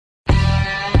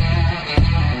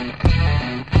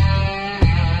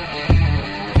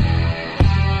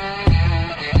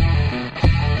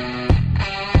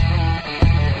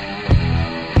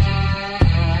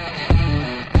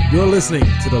listening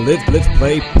to the Live, Live,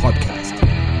 Play podcast.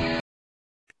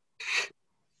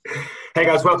 Hey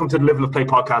guys, welcome to the Live, Live, Play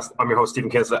podcast. I'm your host, Stephen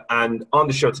Kinsella, and on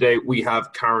the show today we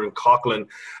have Karen Coughlin.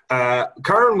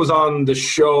 Karen was on the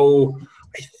show,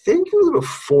 I think it was about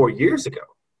 4 years ago.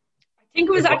 I think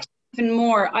it was actually even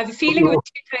more. I have a feeling it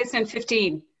was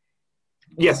 2015.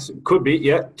 Yes, could be,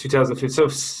 yeah, 2015. So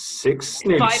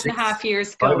Five and a half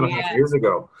years ago. 5.5 years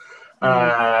ago.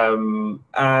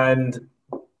 And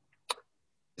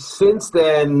since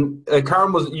then,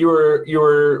 Karen, you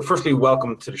were firstly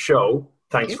welcome to the show.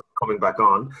 Thanks for coming back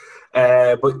on.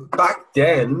 But back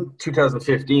then,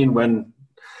 2015, when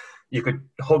you could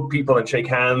hug people and shake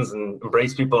hands and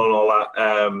embrace people and all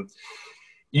that,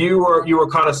 you were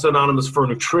kind of synonymous for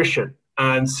nutrition.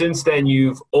 And since then,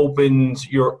 you've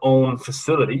opened your own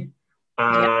facility.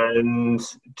 And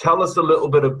tell us a little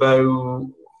bit about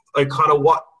kind of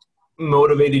what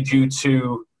motivated you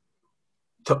to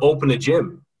open a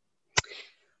gym.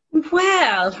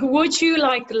 Well, would you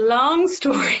like the long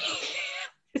story?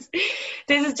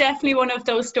 This is definitely one of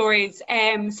those stories.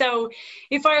 So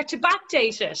if I were to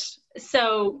backdate it,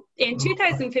 so in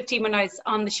 2015, when I was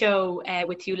on the show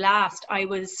with you last, I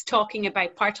was talking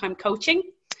about part-time coaching.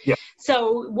 Yeah.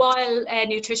 So while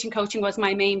nutrition coaching was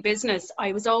my main business,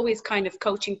 I was always kind of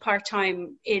coaching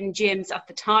part-time in gyms at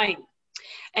the time.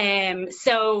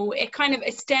 So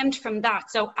it stemmed from that.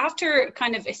 So after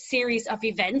kind of a series of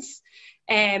events,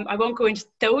 I won't go into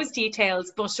those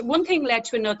details, but one thing led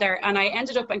to another, and I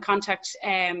ended up in contact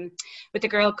with a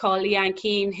girl called Leanne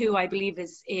Keane, who I believe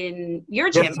is in your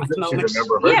gym at the moment.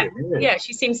 Yeah,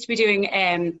 she seems to be doing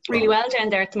really well down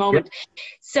there at the moment. Yeah.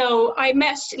 So I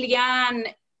met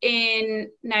Leanne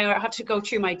now I have to go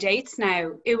through my dates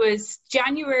now. It was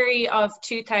January of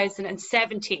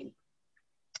 2017.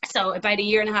 So about a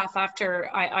year and a half after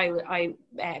I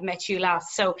met you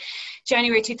last. So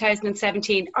January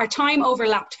 2017, our time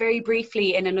overlapped very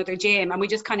briefly in another gym, and we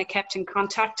just kind of kept in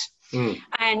contact.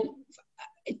 And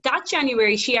that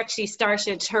January, she actually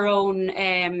started her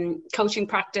own coaching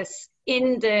practice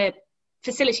in the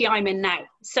facility I'm in now.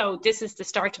 So this is the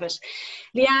start of it.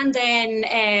 Leanne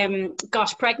then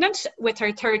got pregnant with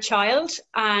her third child,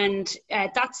 and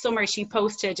that summer she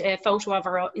posted a photo of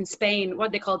her in Spain,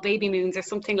 what they call baby moons or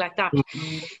something like that.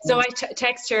 So I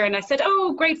texted her and I said,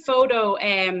 oh, great photo.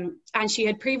 And she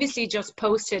had previously just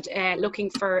posted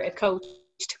looking for a coach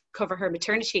to cover her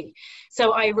maternity.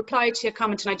 So I replied to a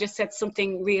comment and I just said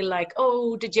something real like,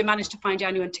 oh, did you manage to find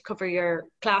anyone to cover your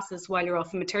classes while you're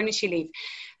off on maternity leave?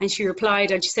 And she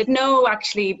replied and she said, no,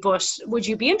 actually, but would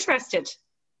you be interested?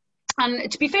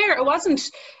 And to be fair, it wasn't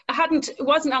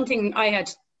anything I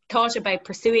had thought about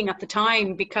pursuing at the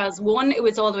time, because one, it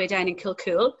was all the way down in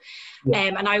Kilcool.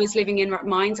 And I was living in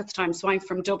Rathmines at the time, so I'm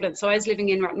from Dublin. So I was living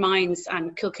in Rathmines,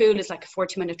 and Kilcool is like a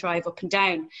 40-minute drive up and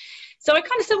down. So I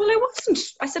kind of said, well,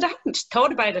 I hadn't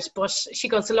thought about it, but she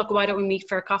goes, so look, why don't we meet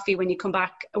for a coffee when I come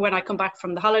back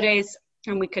from the holidays,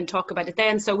 and we can talk about it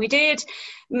then. So we did,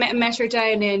 met her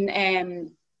down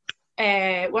in,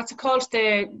 what's it called?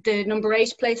 The number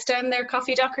 8 place down there,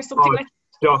 Coffee Dock or something like that.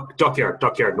 Dockyard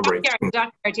number 8.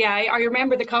 Dockyard, yeah, I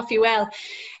remember the coffee well.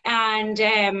 And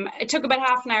it took about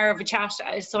half an hour of a chat.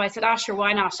 So I said, sure,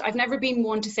 why not? I've never been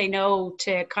one to say no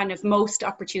to kind of most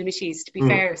opportunities, to be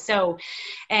fair. So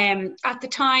at the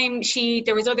time,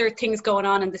 there was other things going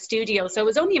on in the studio. So it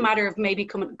was only a matter of maybe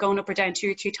going up or down 2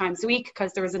 or 3 times a week,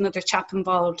 because there was another chap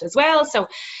involved as well. So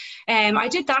I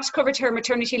did that, covered her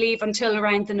maternity leave until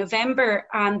around the November,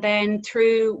 and then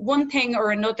through one thing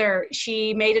or another,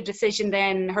 she made a decision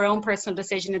then, her own personal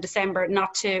decision in December,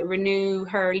 not to renew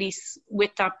her lease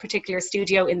with that particular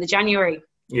studio in the January.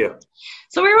 Yeah.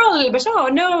 So we were all a little bit, oh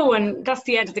no, and that's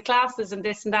the end of the classes and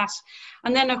this and that.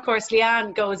 And then of course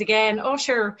Leanne goes again, oh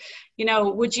sure,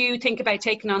 would you think about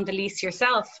taking on the lease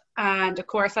yourself? And of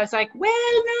course I was like,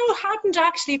 well, no, hadn't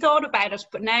actually thought about it,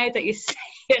 but now that you say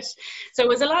it. So it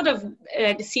was a lot of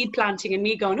seed planting and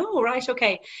me going, oh, right,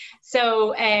 okay.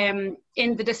 So in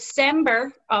the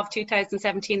December of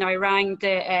 2017, I rang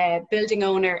the building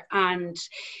owner, and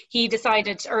he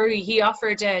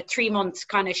offered a 3-month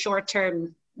kind of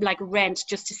short-term like rent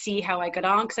just to see how I got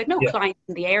on, because I had no clients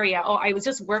in the area. I was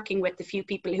just working with the few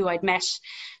people who I'd met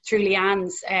through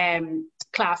Leanne's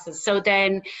classes. So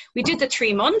then we did the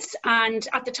 3 months, and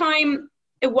at the time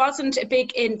it wasn't a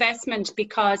big investment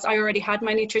because I already had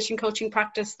my nutrition coaching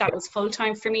practice that was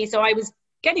full-time for me, so I was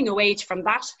getting a wage from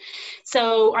that.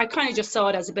 So I kind of just saw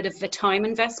it as a bit of a time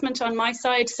investment on my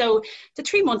side. So the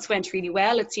 3 months went really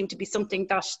well. It seemed to be something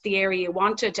that the area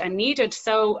wanted and needed.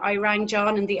 So I rang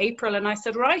John in the April and I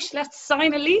said, right, let's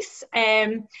sign a lease.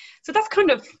 So that's kind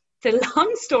of the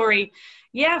long story.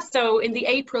 Yeah, so in the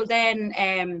April then,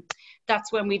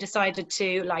 that's when we decided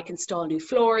to like install new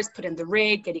floors, put in the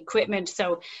rig, get equipment.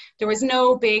 So there was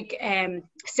no big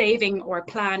saving or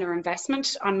plan or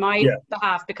investment on my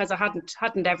behalf, because I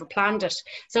hadn't ever planned it.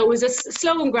 So it was a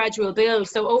slow and gradual build.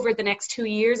 So over the next 2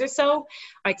 years or so,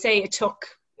 I'd say it took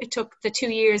the 2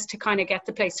 years to kind of get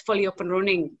the place fully up and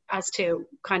running, as to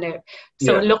kind of,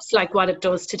 so it looks like what it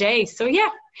does today. So yeah,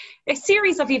 a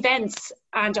series of events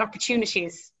and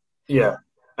opportunities. Yeah.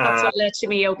 That's what led to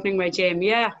me opening my gym.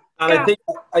 Yeah. And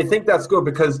I think that's good,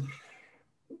 because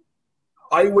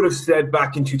I would have said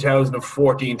back in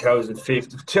 2014,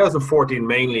 2015, 2014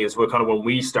 mainly is what kind of when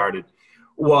we started,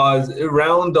 was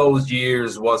around those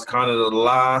years was kind of the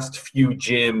last few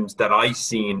gyms that I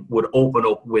seen would open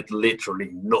up with literally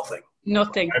nothing.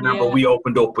 Nothing. I remember we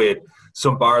opened up with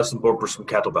some bars, some bumpers, some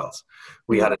kettlebells.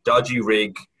 We had a dodgy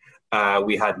rig.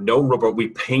 We had no rubber. We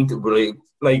painted really,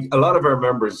 like a lot of our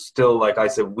members still, like I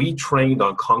said, we trained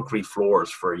on concrete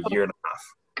floors for a year and a half.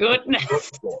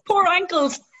 Goodness. Poor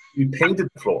ankles. We painted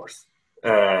the floors.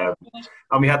 And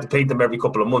we had to paint them every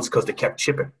couple of months because they kept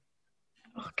chipping.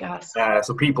 Oh, gas.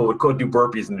 So people could do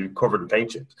burpees and be covered in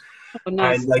paint chips. Oh,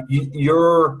 nice. And like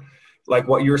you're, like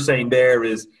what you're saying there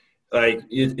is like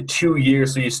 2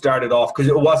 years. So you started off, because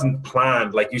it wasn't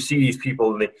planned. Like you see these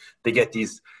people, and they get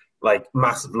these like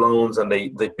massive loans, and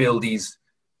they build these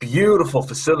beautiful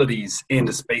facilities in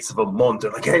the space of a month.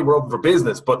 They're like, hey, we're open for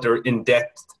business, but they're in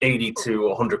debt 80 to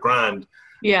 100 grand.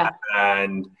 Yeah.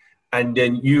 And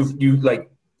then you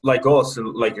like us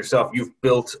and like yourself, you've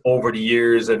built over the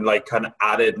years and like kind of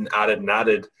added,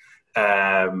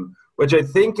 which I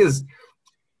think is,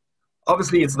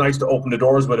 obviously it's nice to open the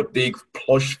doors with a big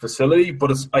plush facility,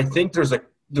 but I think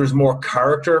there's more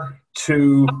character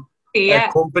to a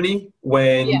company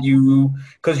when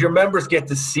because your members get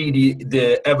to see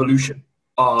the evolution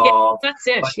of. That's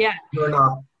it. Like,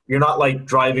 you're not like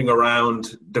driving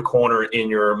around the corner in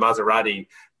your Maserati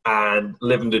and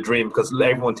living the dream because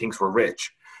everyone thinks we're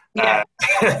rich. And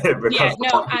I've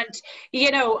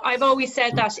always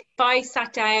said that if I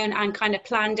sat down and kind of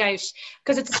planned out,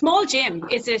 because it's a small gym,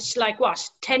 is it like what,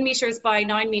 10 meters by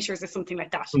 9 meters or something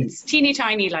like that? It's teeny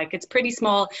tiny, like it's pretty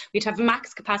small. We'd have a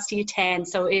max capacity of 10,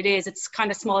 so it's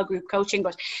kind of small group coaching.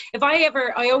 But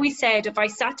I always said, if I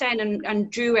sat down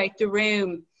and drew out the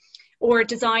room or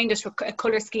designed it, a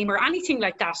colour scheme or anything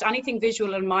like that, anything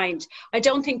visual in mind, I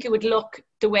don't think it would look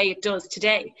the way it does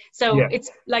today. So it's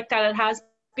like that. It has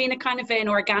been a kind of an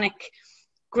organic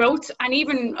growth, and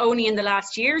even only in the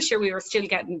last year, sure, we were still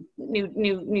getting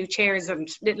new chairs and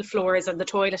little floors and the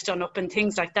toilet done up and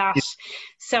things like that.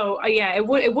 So it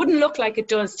wouldn't look like it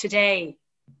does today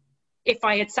if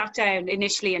I had sat down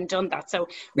initially and done that. So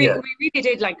we really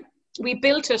did, like, we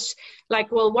built it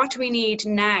like, well, what do we need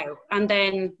now? And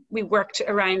then we worked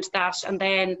around that, and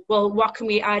then, well, what can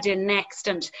we add in next?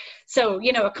 And so,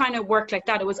 it kind of worked like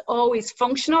that. It was always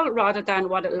functional rather than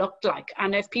what it looked like.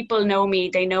 And if people know me,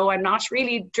 they know I'm not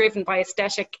really driven by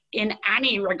aesthetic in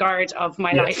any regard of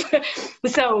my life.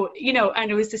 So,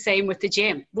 and it was the same with the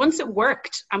gym. Once it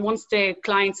worked, and once the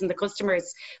clients and the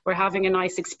customers were having a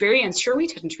nice experience, sure, we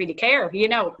didn't really care,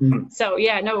 So,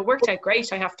 it worked out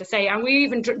great, I have to say. And we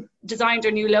even designed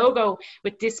our new logo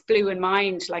with this blue in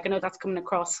mind. Like, I know that's coming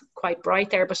across quite bright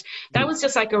there, but that was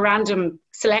just like a random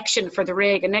selection for the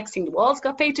rig, and next thing, the walls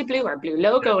got painted blue, our blue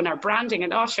logo and our branding,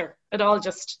 and it all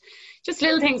just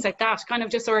little things like that kind of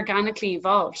just organically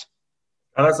evolved.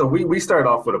 And that's we started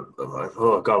off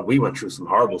with we went through some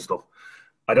horrible stuff.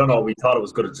 I don't know, we thought it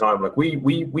was good at the time. Like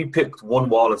we picked one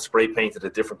wall and spray painted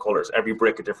it different colors, every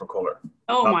brick a different color.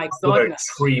 Oh my goodness.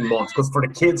 About 3 months, because for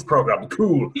the kids program,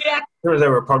 cool. Yeah. They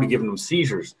were probably giving them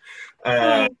seizures.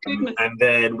 And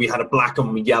then we had a black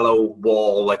and yellow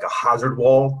wall, like a hazard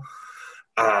wall.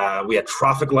 We had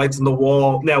traffic lights on the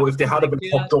wall. Now, if they had been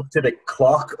hooked up to the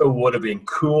clock, it would have been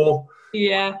cool.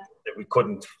 Yeah. We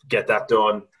couldn't get that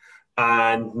done.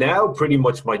 And now pretty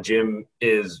much my gym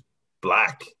is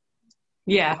black.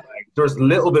 Yeah. There's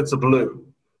little bits of blue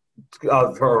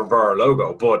of our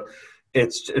logo, but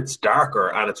it's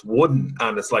darker and it's wooden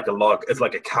and it's like a log. It's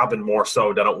like a cabin more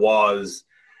so than it was.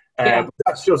 But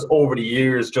that's just over the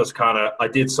years, just kind of, I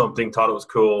did something, thought it was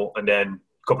cool, and then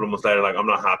a couple of months later, like, I'm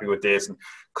not happy with this, and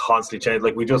constantly change.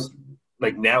 Like, we just,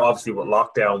 like, now obviously with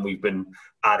lockdown, we've been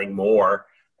adding more,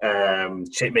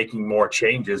 making more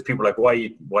changes. People are like,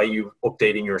 why are you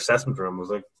updating your assessment room? I was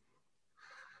like,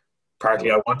 partly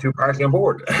I want to, partly I'm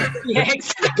bored. Yeah,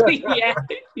 exactly.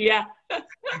 Yeah.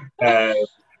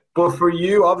 But for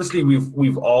you, obviously,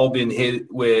 we've all been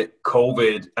hit with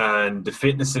COVID, and the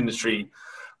fitness industry,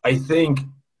 I think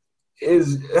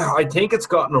it's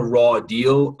gotten a raw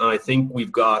deal, and I think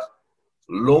we've got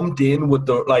lumped in with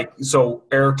the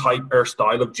our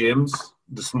style of gyms,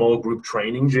 the small group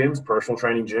training gyms, personal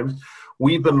training gyms.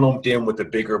 We've been lumped in with the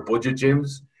bigger budget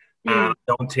gyms, and I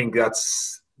don't think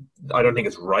it's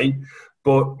right.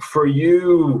 But for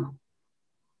you,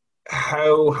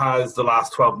 how has the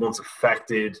last 12 months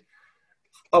affected,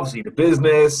 obviously, the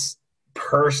business,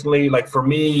 personally? Like for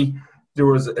me,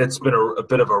 it's been a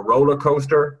bit of a roller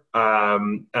coaster,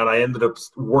 and I ended up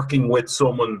working with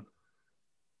someone,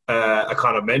 a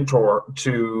kind of mentor,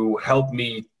 to help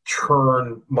me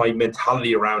turn my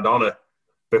mentality around on it,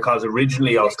 because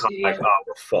originally I was kind of like, oh,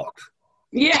 we're fucked.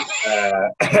 Yeah.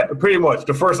 Pretty much.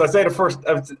 The first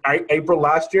April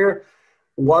last year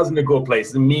wasn't a good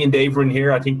place. And me and Dave were in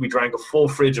here. I think we drank a full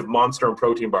fridge of Monster and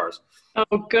protein bars.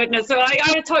 Oh, goodness. So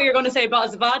I thought you were going to say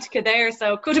bottles of vodka there,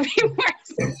 so could it be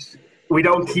worse? We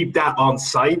don't keep that on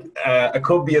site. It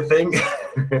could be a thing.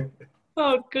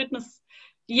 Oh, goodness.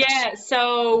 Yeah,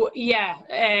 so,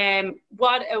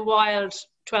 what a wild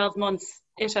 12 months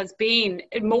it has been.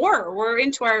 More. We're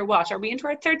into our, what? Are we into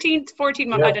our 13th, 14th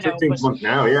month? Yeah, I don't know. 13th month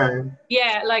now, yeah.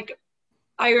 Yeah, like,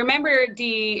 I remember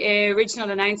the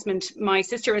original announcement. My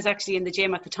sister was actually in the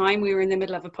gym at the time. We were in the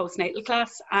middle of a postnatal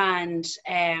class, and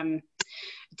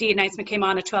the announcement came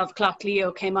on at 12 o'clock.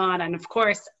 Leo came on, and of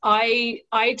course, I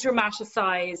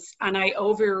dramatise and I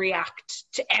overreact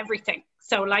to everything.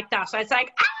 So like that, I was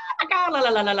like, la la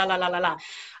la la la la la la,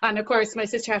 and of course, my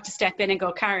sister had to step in and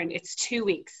go, Karen, it's 2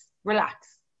 weeks,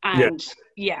 relax, and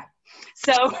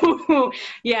so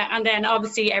yeah, and then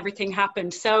obviously everything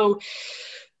happened. So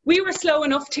we were slow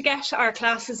enough to get our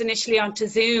classes initially onto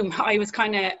Zoom. I was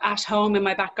kind of at home in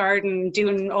my back garden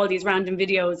doing all these random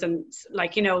videos and,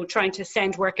 like, you know, trying to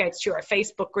send workouts to our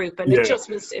Facebook group, and it just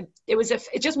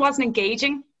wasn't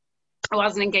engaging. It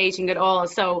wasn't engaging at all.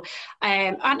 So,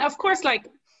 and of course, like,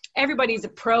 everybody's a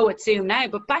pro at Zoom now,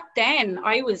 but back then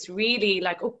I was really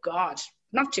like, oh God,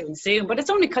 not doing Zoom, but it's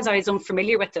only because I was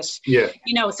unfamiliar with it. Yeah.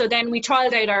 You know, so then we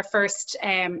trialed out our first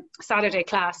Saturday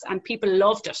class, and people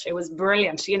loved it. It was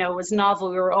brilliant. You know, it was novel.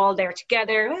 We were all there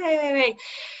together. Hey.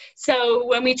 So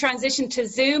when we transitioned to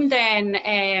Zoom,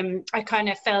 then I kind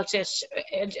of felt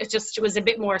it just was a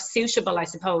bit more suitable, I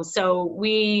suppose. So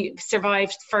we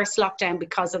survived the first lockdown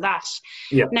because of that.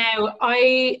 Yeah. Now,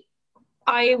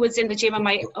 I was in the gym on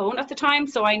my own at the time,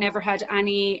 so I never had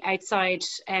any outside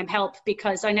help,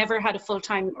 because I never had a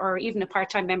full-time or even a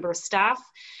part-time member of staff.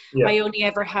 Yeah. I only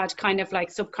ever had kind of like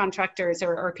subcontractors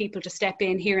or people to step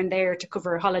in here and there to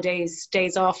cover holidays,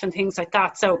 days off and things like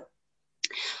that. So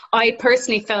I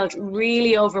personally felt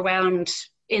really overwhelmed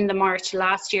in the March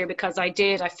last year, because I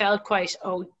felt quite,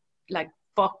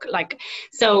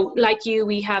 so like you,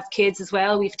 we have kids as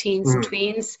well. We've teens and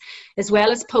tweens, as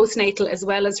well as postnatal, as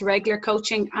well as regular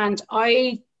coaching. And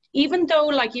even though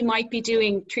like you might be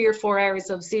doing 3 or 4 hours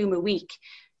of Zoom a week,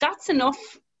 that's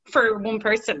enough for one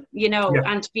person, you know,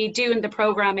 and to be doing the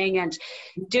programming and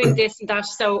doing this and that.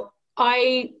 So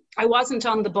I wasn't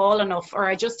on the ball enough, or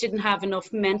I just didn't have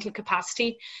enough mental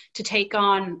capacity to take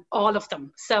on all of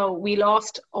them. So we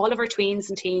lost all of our tweens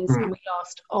and teens, and we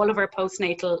lost all of our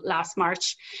postnatal last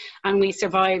March, and we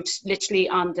survived literally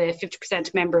on the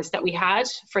 50% members that we had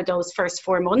for those first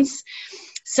 4 months.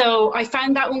 So I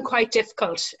found that one quite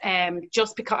difficult,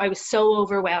 just because I was so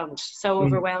overwhelmed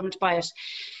by it.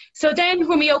 So then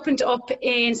when we opened up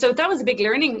so that was a big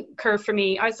learning curve for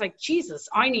me. I was like, Jesus,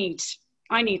 I need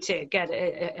to get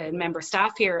a member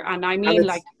staff here, and I mean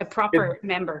like a proper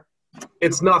member.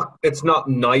 It's not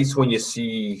nice when you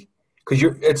see, because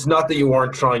it's not that you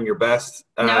weren't trying your best.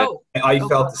 No, I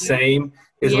felt the same.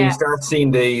 Is when you start seeing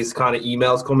these kind of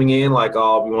emails coming in, like,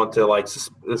 oh, we want to like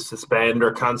suspend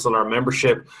or cancel our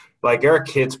membership. Like, our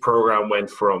kids program went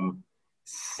from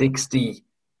 60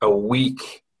 a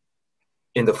week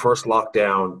in the first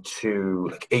lockdown to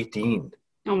like 18.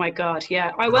 Oh my God,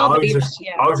 yeah. I believe it,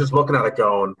 yeah. I was just looking at it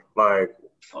going, like...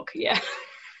 Fuck, yeah.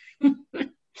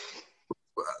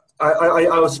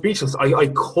 I was speechless.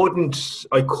 I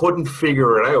couldn't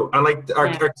figure it out. And like,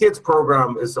 our kids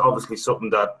program is obviously something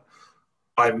that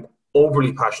I'm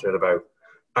overly passionate about.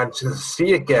 And to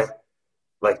see it get,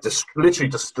 like, literally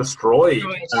just destroyed,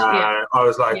 I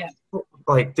was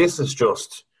like, this is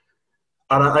just...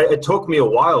 And it took me a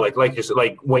while, like you said,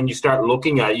 like when you start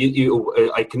looking at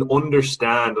it, I can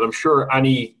understand, and I'm sure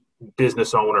any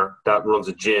business owner that runs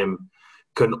a gym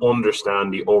can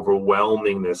understand the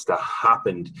overwhelmingness that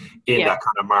happened in that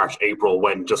kind of March, April,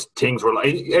 when just things were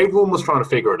like, everyone was trying to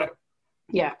figure it out.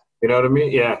 Yeah. You know what I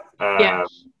mean? Yeah.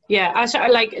 Yeah. I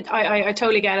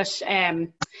totally get it.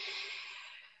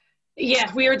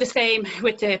 Yeah, we were the same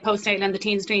with the postnatal and the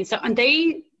teens and tweens. So, and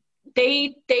they're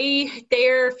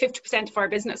 50% of our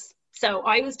business. So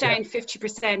I was down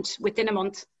 50% within a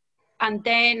month. And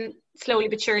then slowly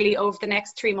but surely over the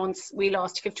next 3 months, we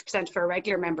lost 50% of our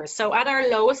regular members. So at our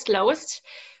lowest,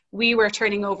 we were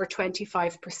turning over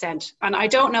 25%. And I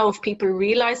don't know if people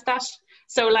realize that.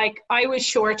 So like I was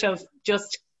short of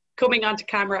just coming onto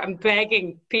camera and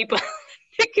begging people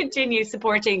to continue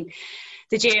supporting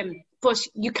the gym. But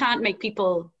you can't make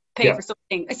people pay for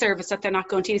something, a service that they're not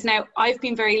going to use. Now, I've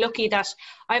been very lucky that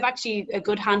I've actually a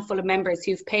good handful of members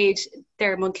who've paid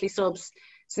their monthly subs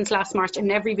since last March and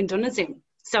never even done a Zoom.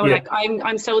 So like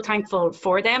I'm so thankful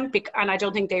for them, and I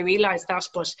don't think they realize that.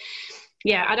 But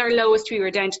yeah, at our lowest, we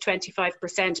were down to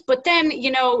 25%. But then,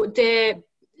 you know, the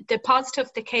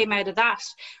positive that came out of that,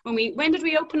 when did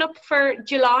we open up for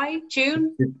July,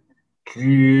 June?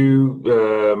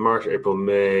 March, April,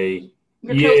 May.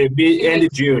 End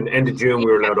of June. We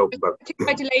were allowed to open back. I think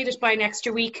I delayed it by an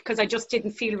extra week because I just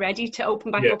didn't feel ready to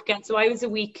open back up again. So I was a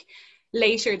week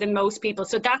later than most people.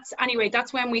 So that's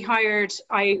when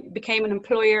I became an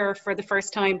employer for the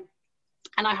first time.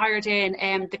 And I hired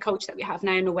in the coach that we have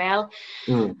now, Noelle,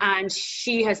 and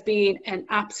she has been an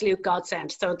absolute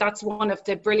godsend. So that's one of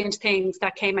the brilliant things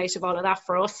that came out of all of that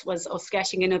for us, was us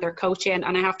getting another coach in.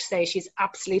 And I have to say, she's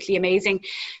absolutely amazing.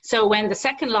 So when the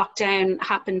second lockdown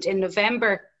happened in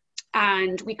November,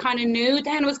 and we kind of knew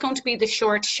then it was going to be the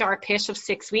short, sharp hit of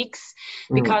 6 weeks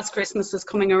because Christmas was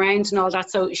coming around and all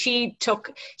that. So she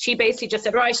basically just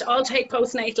said, right, I'll take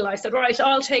postnatal. I said, right,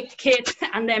 I'll take the kids.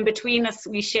 And then between us,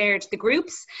 we shared the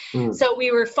groups. So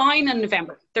we were fine in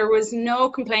November. There was no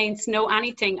complaints, no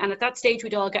anything. And at that stage,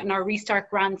 we'd all gotten our restart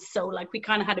grants. So like we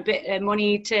kind of had a bit of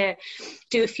money to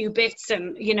do a few bits,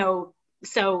 and, you know,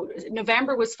 so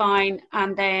November was fine.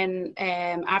 And then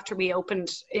after we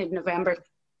opened in November,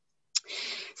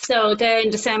 so then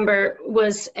December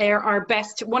was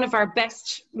one of our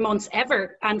best months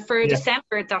ever. And for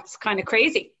December, that's kind of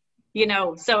crazy, you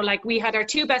know. So like we had our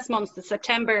 2 best months, the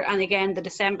September and again the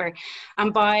December.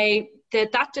 And by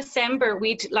that December,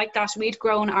 we'd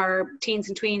grown our teens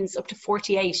and tweens up to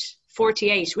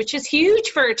 48, which is huge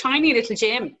for a tiny little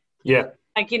gym. Yeah.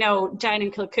 Like, you know, down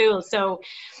in Kilcool. So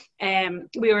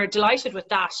we were delighted with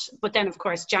that. But then, of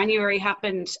course, January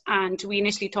happened, and we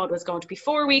initially thought it was going to be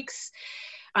 4 weeks.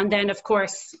 And then, of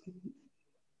course,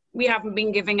 we haven't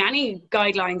been giving any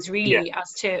guidelines really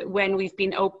as to when we've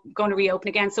been going to reopen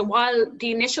again. So while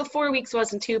the initial 4 weeks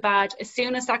wasn't too bad, as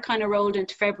soon as that kind of rolled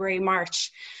into February,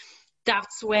 March,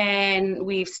 that's when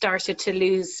we've started to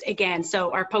lose again.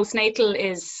 So our postnatal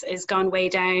is gone way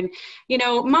down. You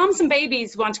know, moms and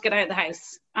babies want to get out of the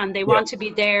house, and they want to be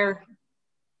there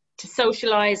to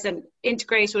socialize and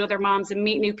integrate with other moms and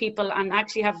meet new people and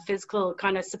actually have a physical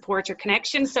kind of support or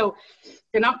connection. So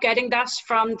they're not getting that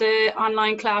from the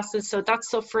online classes. So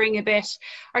that's suffering a bit.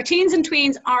 Our teens and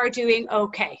tweens are doing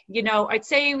okay. You know, I'd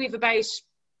say we've about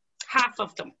half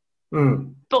of them.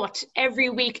 But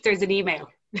every week there's an email.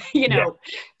 You know,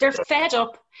 they're fed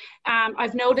up.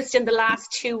 I've noticed in the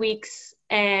last 2 weeks,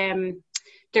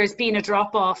 there's been a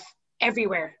drop off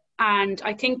everywhere. And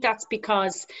I think that's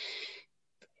because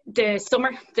the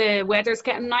summer, the weather's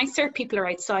getting nicer. People are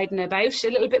outside and about a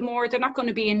little bit more. They're not going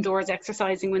to be indoors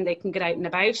exercising when they can get out and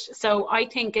about. So I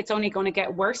think it's only going to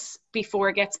get worse before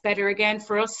it gets better again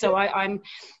for us. So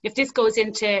if this goes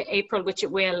into April, which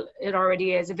it will, it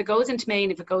already is. If it goes into May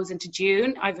and if it goes into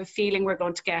June, I have a feeling we're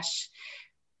going to get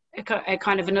a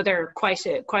kind of another quite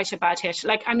a bad hit.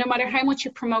 Like, and no matter how much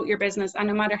you promote your business, and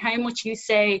no matter how much you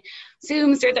say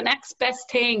Zooms are the next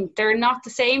best thing, they're not the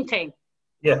same thing.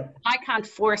 Yeah, I can't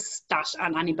force that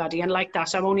on anybody, and like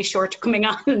that, I'm only short of coming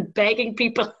on and begging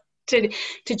people to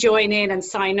join in and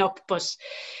sign up. But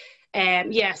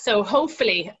so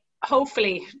hopefully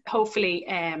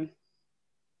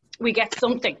we get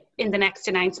something in the next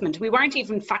announcement. We weren't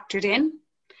even factored in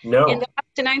the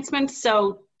last announcement,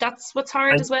 so that's what's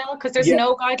hard as well, because there's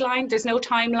no guideline, there's no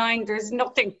timeline, there's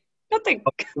nothing.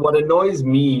 What annoys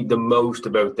me the most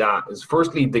about that is,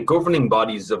 firstly, the governing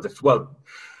bodies of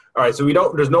all right, so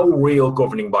there's no real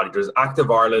governing body. There's Active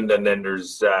Ireland, and then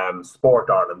there's Sport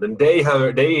Ireland, and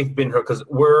they've been here because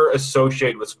we're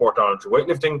associated with Sport Ireland through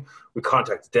weightlifting. We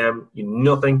contacted them,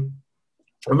 nothing.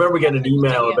 I remember getting an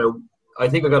email I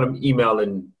think I got an email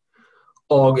in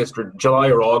August or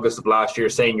July or August of last year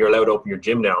saying you're allowed to open your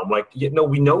gym now. I'm like, no,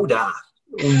 we know that.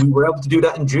 We were able to do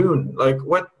that in June. Like,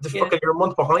 what the fuck? You're a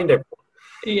month behind everyone.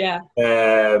 Yeah.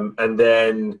 And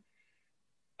then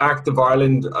Active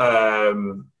Ireland,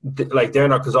 they're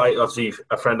not, because obviously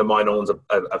a friend of mine owns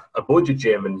a budget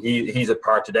gym, and he's a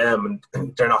part of them,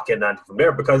 and they're not getting anything from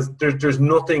there because there's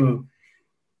nothing.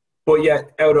 But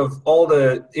yet, out of all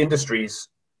the industries,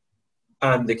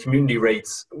 and the community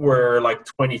rates were like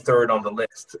 23rd on the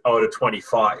list out of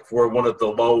 25. We're one of the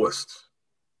lowest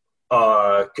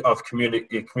of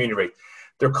community rate.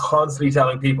 They're constantly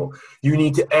telling people, you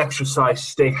need to exercise,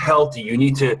 stay healthy. You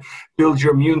need to build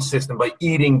your immune system by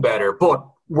eating better. But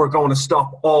we're going to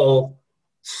stop all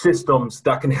systems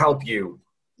that can help you.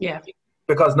 Yeah.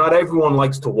 Because not everyone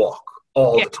likes to walk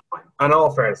all the time. And all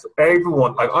fairness,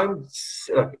 everyone, like,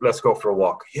 let's go for a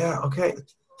walk. Yeah, okay.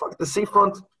 Fuck the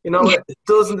seafront. You know,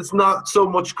 it's not so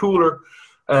much cooler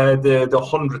the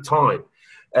 100th time.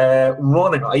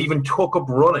 Running, I even took up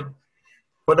running.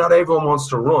 But not everyone wants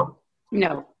to run.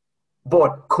 No.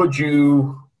 But could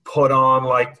you put on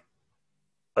like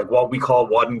what we call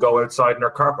WOD and go outside in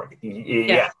our car park?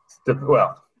 Yeah.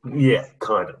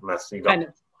 Kind of. Unless you got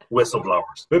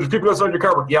whistleblowers. There's people outside your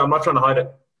car park. Yeah, I'm not trying to hide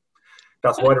it.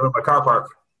 That's why they're in my car park.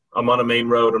 I'm on a main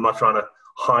road. I'm not trying to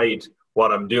hide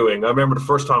what I'm doing. I remember the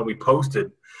first time we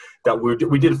posted that we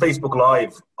did a Facebook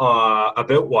Live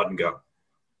about WOD and go.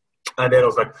 And then I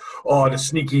was like, oh, the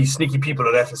sneaky people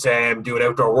at FSM doing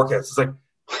outdoor workouts. It's like,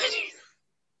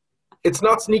 it's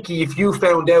not sneaky if you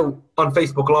found out on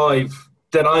Facebook Live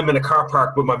that I'm in a car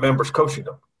park with my members coaching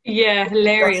them. Yeah,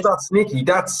 hilarious. That's not sneaky.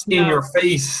 That's in your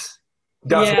face.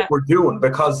 That's what we're doing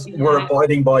because we're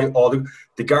abiding by all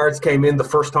the guards came in the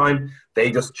first time.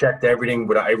 They just checked everything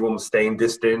without everyone staying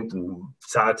distant and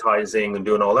sanitizing and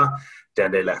doing all that.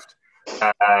 Then they left.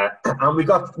 And we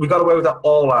got away with that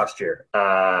all last year.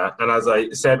 And as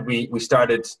I said, we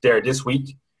started there this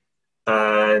week.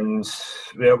 And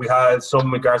we had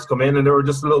some guards come in and they were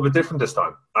just a little bit different this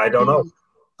time. I don't know.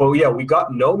 But yeah, we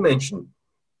got no mention,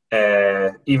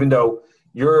 even though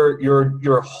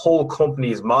your whole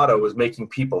company's motto is making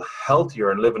people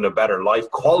healthier and living a better life,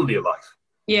 quality of life.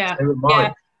 Yeah.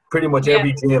 Pretty much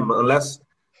every gym, unless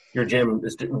your gym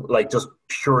is like just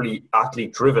purely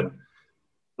athlete driven,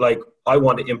 like I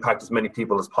want to impact as many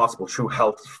people as possible through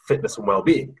health, fitness, and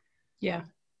well-being. Yeah.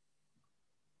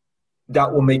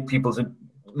 That will make people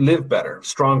live better,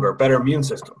 stronger, better immune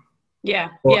system. Yeah,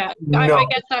 I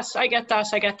get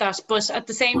that. But at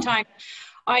the same time,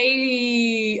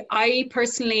 I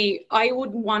personally, I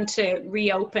wouldn't want to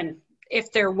reopen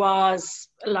if there was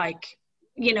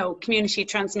community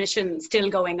transmission still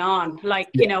going on.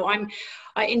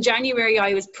 In January,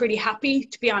 I was pretty happy,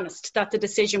 to be honest, that the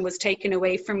decision was taken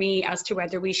away from me as to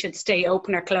whether we should stay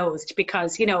open or closed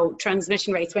because,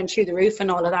 transmission rates went through the roof and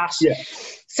all of that. Yeah.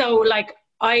 So,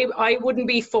 I wouldn't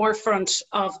be forefront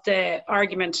of the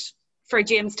argument for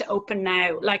gyms to open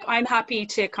now. I'm happy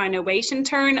to kind of wait in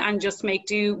turn and just make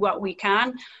do what we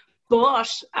can. But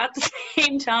at the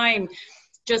same time,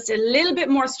 just a little bit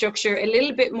more structure, a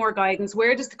little bit more guidance.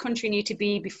 Where does the country need to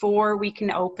be before we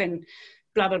can open?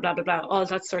 Blah, blah, blah, blah, blah, all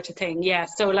that sort of thing. Yeah.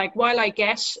 So while I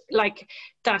get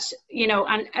that,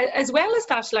 and as well as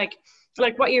that, like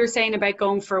what you were saying about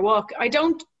going for a walk, I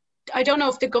don't know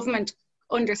if the government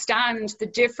understand the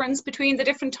difference between the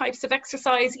different types of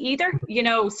exercise either,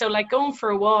 so going for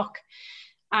a walk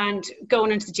and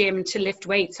going into the gym to lift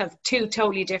weights have two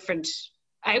totally different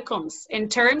outcomes in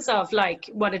terms of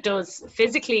what it does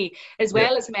physically as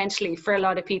well as mentally for a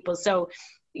lot of people. So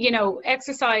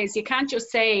exercise, you can't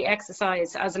just say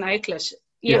exercise as an outlet.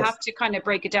 You have to kind of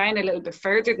break it down a little bit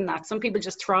further than that. Some people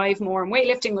just thrive more in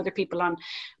weightlifting, other people on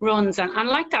runs and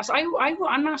like that.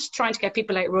 I'm not trying to get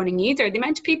people out running either. The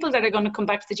amount of people that are going to come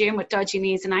back to the gym with dodgy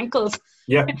knees and ankles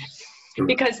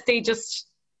because they just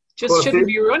shouldn't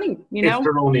be running, It's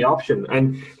their only option.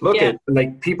 And look at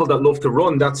people that love to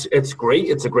run, it's great.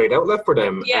 It's a great outlet for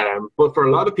them. But for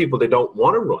a lot of people, they don't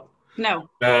want to run. No.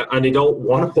 And they don't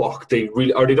want to walk. They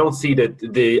don't see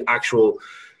the actual.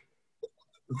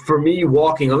 For me,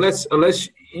 walking, unless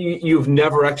you've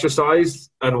never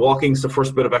exercised and walking's the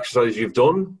first bit of exercise you've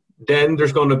done, then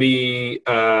there's going to be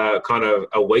kind of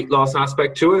a weight loss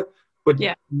aspect to it. But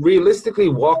realistically,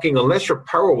 walking, unless you're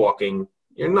power walking,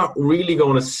 you're not really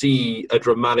going to see a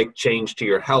dramatic change to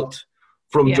your health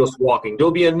from just walking.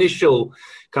 There'll be initial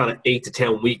kind of 8 to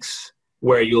 10 weeks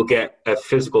where you'll get a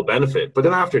physical benefit. But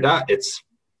then after that,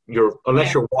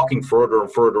 unless you're walking further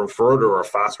and further and further or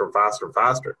faster and faster and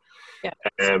faster.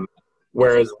 Yeah.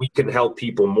 Whereas we can help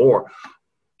people more.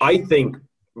 I think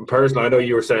personally, I know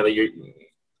you were saying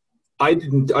I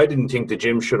didn't think the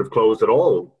gym should have closed at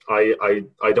all. I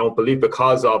don't believe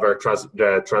because of our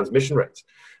transmission rates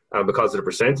and because of the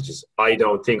percentages. I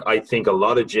think a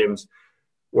lot of gyms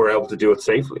were able to do it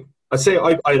safely.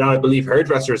 I believe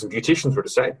hairdressers and beauticians were the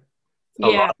same.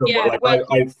 I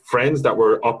have friends that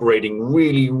were operating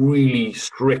really, really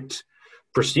strict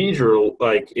procedural,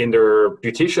 in their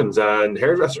beauticians and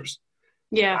hairdressers.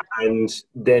 Yeah. And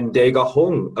then they got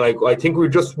hung. I think we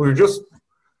were just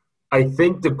I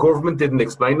think the government didn't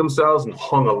explain themselves and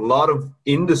hung a lot of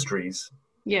industries,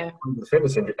 Yeah. the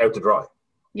fitness industry, out to dry.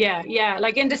 Yeah.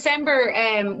 Like in December,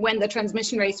 when the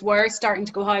transmission rates were starting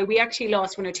to go high, we actually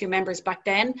lost 1 or 2 members back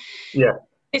then. Yeah.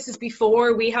 This is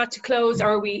before we had to close,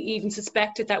 or we even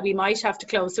suspected that we might have to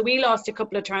close. So we lost a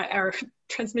couple of our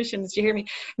transmissions, do you hear me?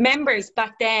 Members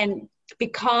back then,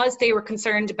 because they were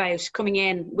concerned about coming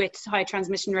in with high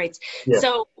transmission rates. Yeah.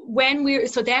 So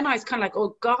then I was kind of like,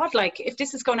 oh God, like if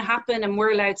this is going to happen and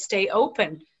we're allowed to stay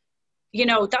open, you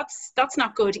know, that's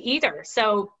not good either.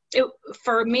 So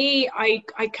for me, I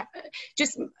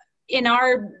just in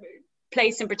our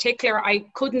place in particular, I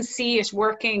couldn't see it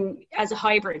working as a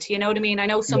hybrid, you know what I mean? I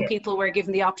know some people were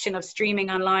given the option of streaming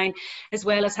online as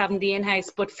well as having the in-house,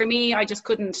 but for me, I just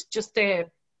couldn't, just the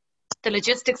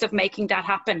logistics of making that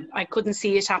happen, I couldn't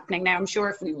see it happening. Now, I'm sure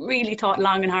if we really thought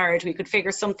long and hard, we could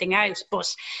figure something out,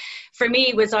 but for me,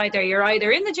 it was you're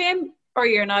either in the gym or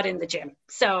you're not in the gym.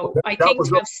 So I think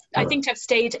to have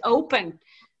stayed open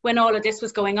when all of this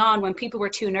was going on, when people were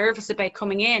too nervous about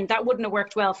coming in, that wouldn't have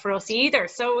worked well for us either.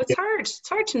 So it's hard. It's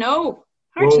hard to know.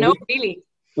 Really.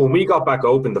 When we got back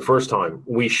open the first time,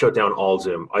 we shut down all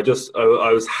Zoom. I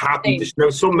was happy to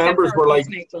know. Some members were like,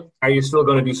 "Are you still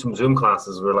going to do some Zoom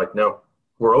classes?" We're like, "No,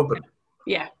 we're open."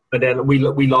 Yeah. And then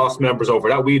we lost members over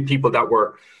that. We had people that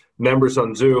were members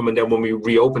on Zoom, and then when we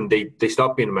reopened, they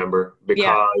stopped being a member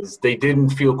because they didn't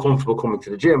feel comfortable coming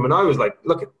to the gym. And I was like,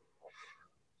 "Look,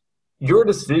 your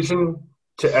decision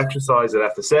to exercise at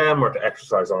FSM or to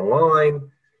exercise online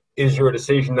is your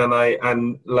decision,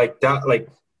 and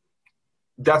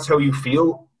that's how you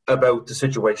feel about the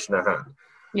situation at hand."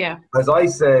 Yeah. As I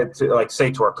said, say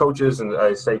to our coaches, and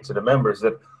I say to the members,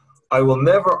 that I will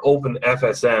never open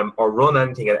FSM or run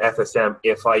anything at FSM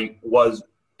if I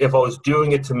was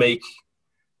doing it to make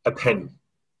a penny.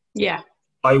 Yeah.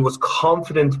 I was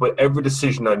confident with every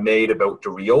decision I made about the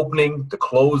reopening, the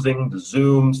closing, the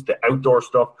Zooms, the outdoor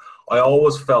stuff. I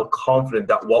always felt confident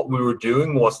that what we were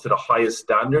doing was to the highest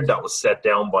standard that was set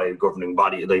down by a governing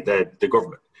body, like the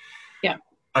government. Yeah.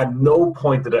 At no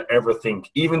point did I ever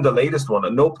think, even the latest one,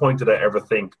 at no point did I ever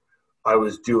think I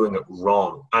was doing it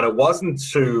wrong. And it wasn't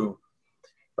to,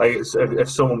 like, if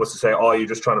someone was to say, "Oh, you're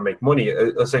just trying to make money,"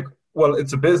 it's like, well,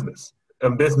 it's a business,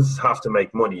 and businesses have to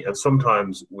make money. And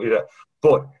sometimes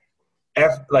but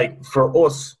for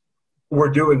us, we're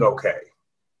doing okay.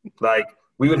 Like,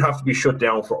 we would have to be shut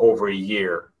down for over a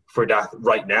year for that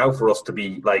right now for us to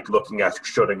be like looking at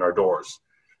shutting our doors.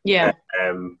 Yeah.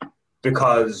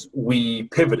 Because we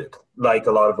pivoted like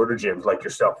a lot of other gyms like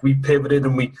yourself. We pivoted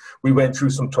and we went through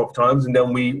some tough times, and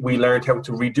then we learned how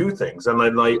to redo things. And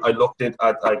then I looked at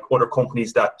like other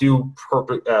companies that do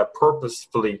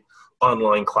purposefully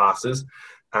online classes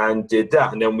and did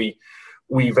that. And then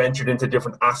we ventured into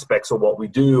different aspects of what we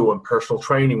do and personal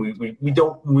training. We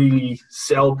don't really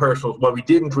sell we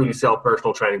didn't really sell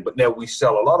personal training, but now we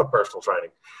sell a lot of personal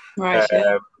training. Right.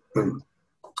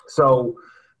 So,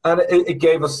 and it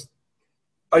gave us,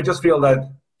 I just feel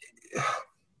that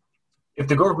if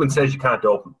the government says you can't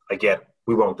open, I get it,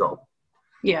 we won't open.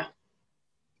 Yeah.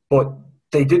 But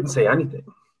they didn't say anything.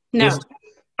 No.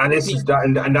 And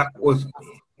that was,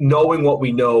 knowing what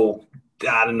we know,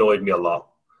 that annoyed me a lot.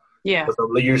 Yeah.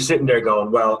 You're sitting there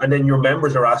going, well, and then your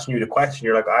members are asking you the question.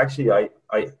 You're like, actually, I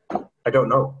don't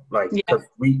know. Like, because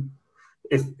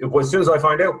if as soon as I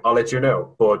find out, I'll let you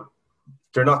know. But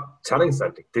they're not telling us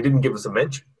anything. They didn't give us a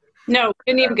mention. No,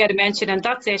 didn't even get a mention, and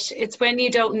that's it. It's when you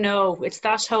don't know. It's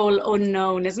that whole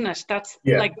unknown, isn't it? That's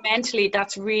like mentally,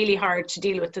 that's really hard to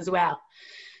deal with as well.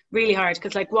 Really hard,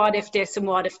 because like, what if this and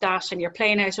what if that, and you're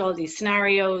playing out all these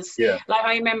scenarios. Yeah. Like,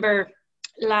 I remember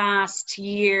last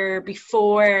year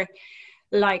before,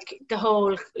 like, the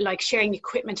whole like sharing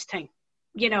equipment thing,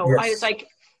 you know. I was like,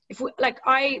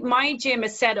 my gym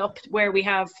is set up where we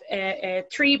have a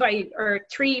 3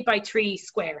 by 3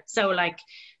 square, so like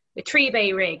a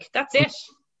 3-bay rig, that's it.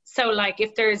 So like,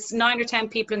 if there's 9 or 10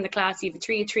 people in the class, you have a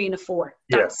 3, a 3 and a 4,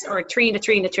 or a 3 and a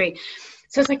 3 and a 3.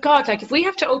 So it's like, God, like, if we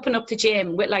have to open up the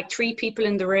gym with like 3 people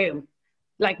in the room,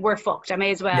 like, we're fucked. I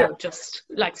may as well just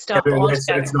like stop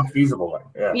altogether. It's not feasible.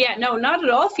 No, not at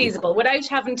all feasible, without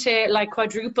having to like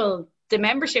quadruple the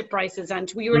membership prices,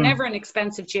 and we were never an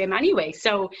expensive gym anyway,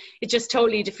 so it just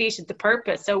totally defeated the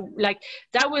purpose. So like,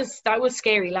 that was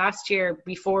scary last year,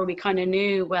 before we kind of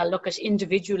knew, well, look at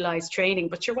individualized training,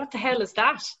 but sure, what the hell is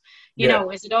that? You know,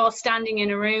 is it all standing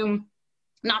in a room,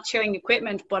 not sharing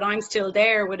equipment, but I'm still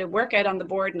there with a workout on the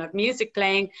board and have music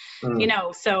playing, you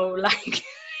know? So like,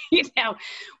 you know,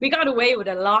 we got away with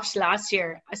a lot last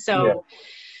year. So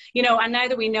you know, and now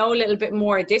that we know a little bit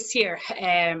more this year,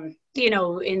 you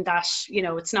know, in that, you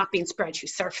know, it's not being spread through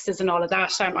surfaces and all of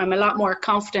that, I'm a lot more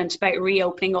confident about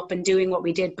reopening up and doing what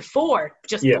we did before,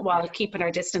 just while keeping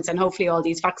our distance, and hopefully all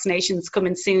these vaccinations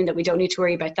coming soon that we don't need to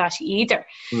worry about that either.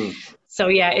 So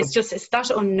yeah, it's that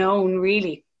unknown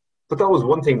really. But that was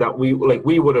one thing that we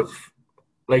would have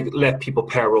let people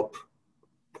pair up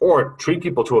or treat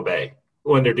people to a bay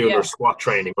when they're doing their squat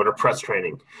training or their press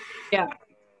training. Yeah.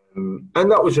 And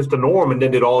that was just the norm. And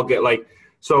then they'd all get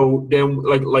so then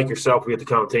like yourself, we had to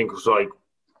kind of think, it was like,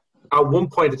 at one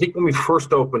point, I think when we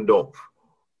first opened up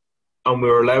and we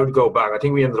were allowed to go back, I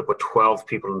think we ended up with 12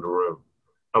 people in the room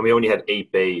and we only had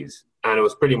 8 bays. And it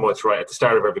was pretty much right at the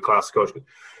start of every class coach,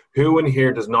 who in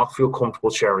here does not feel comfortable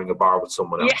sharing a bar with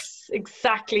someone else? Yes,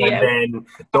 exactly. And then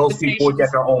those people would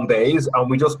get their own bays, and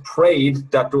we just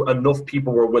prayed that enough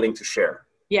people were willing to share.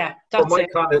 Yeah, that's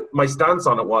it. My stance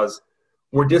on it was,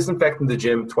 we're disinfecting the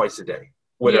gym twice a day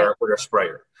with our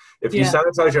sprayer. If you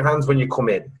sanitize your hands when you come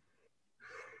in,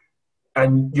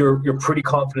 and you're pretty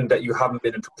confident that you haven't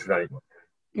been in touch with anyone.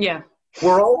 Yeah.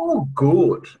 We're all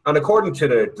good. And according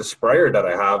to the sprayer that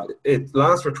I have, it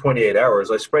lasts for 28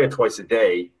 hours. I spray it twice a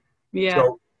day. Yeah.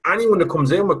 So anyone that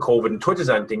comes in with COVID and touches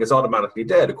anything is automatically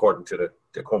dead, according to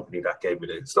the company that gave me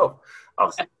the stuff.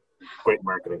 Obviously, great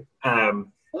marketing.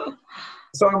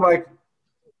 So I'm like,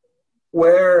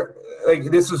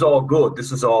 this is all good.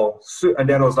 This is all, and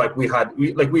then I was like, we had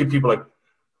people like,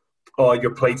 oh,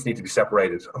 your plates need to be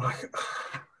separated. I'm like,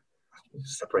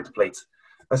 separate the plates.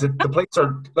 I said, the plates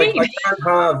are, I can't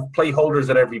have plate holders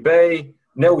at every bay.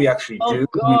 Now we actually do.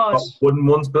 We've got wooden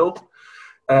ones built.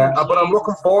 But I'm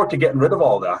looking forward to getting rid of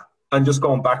all that and just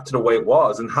going back to the way it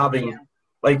was and having,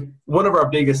 one of our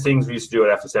biggest things we used to do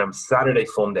at FSM, Saturday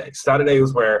Fun Day. Saturday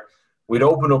was where we'd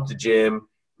open up the gym,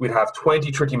 we'd have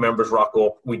 20, 30 members rock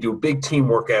up, we'd do a big team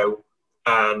workout,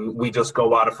 and we just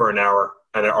go at it for an hour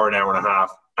or an hour and a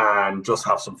half and just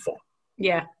have some fun.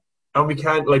 Yeah. And we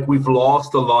can't, we've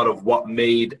lost a lot of what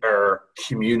made our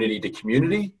community the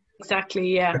community.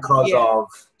 Exactly, yeah. Because of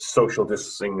social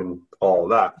distancing and all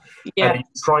that. Yeah. And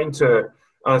trying to,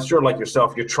 I'm sure like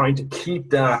yourself, you're trying to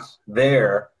keep that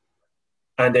there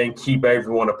and then keep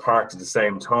everyone apart at the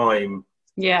same time.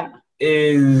 Yeah.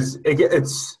 It's,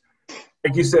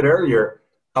 like you said earlier,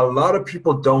 a lot of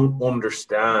people don't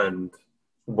understand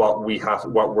what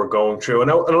we're going through.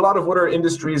 And a lot of other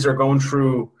industries are going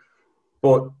through,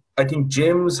 but I think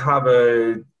gyms have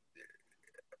a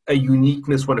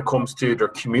uniqueness when it comes to their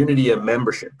community and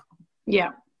membership.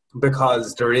 Yeah.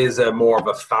 Because there is more of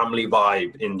a family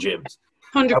vibe in gyms.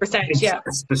 100%, yeah.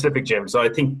 Specific gyms. So I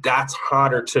think that's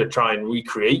harder to try and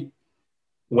recreate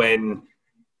when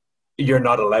you're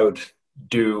not allowed to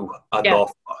do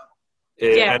enough.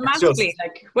 Yeah, massively.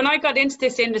 When I got into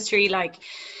this industry,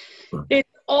 it's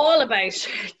all about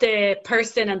the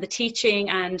person and the teaching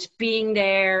and being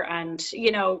there and,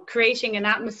 creating an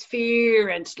atmosphere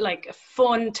and a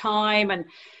fun time and,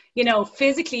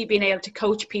 physically being able to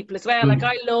coach people as well.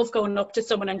 I love going up to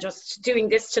someone and just doing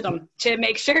this to them to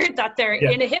make sure that they're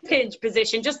in a hip hinge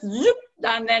position, just zoop,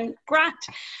 and then grat.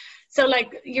 So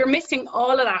you're missing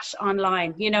all of that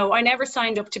online. I never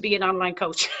signed up to be an online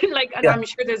coach. And I'm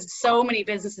sure there's so many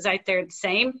businesses out there the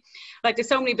same. There's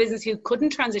so many businesses who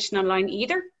couldn't transition online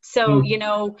either. So,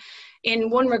 in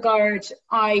one regard,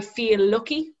 I feel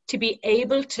lucky to be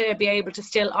able to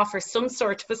still offer some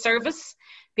sort of a service,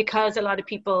 because a lot of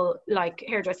people, like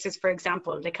hairdressers, for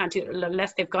example, they can't do it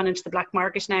unless they've gone into the black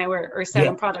market now or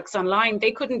selling products online.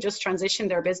 They couldn't just transition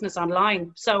their business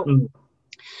online. So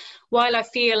while I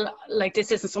feel like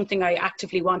this isn't something I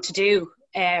actively want to do,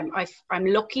 I'm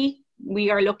lucky.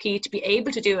 We are lucky to be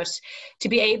able to do it, to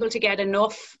be able to get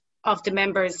enough of the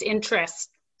members' interest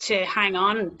to hang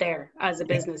on there as a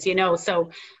business,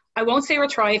 So I won't say we're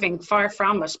thriving, far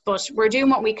from it, but we're doing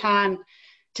what we can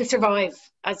to survive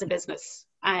as a business.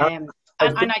 And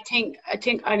I think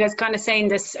I was kind of saying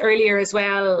this earlier as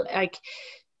well,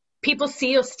 people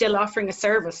see us still offering a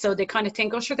service, so they kind of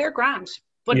think, oh, sure, they're grand.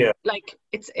 But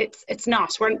it's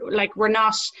not.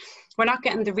 We're not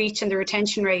getting the reach and the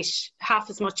retention rate half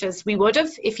as much as we would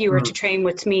have if you were to train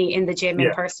with me in the gym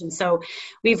in person. So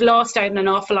we've lost out on an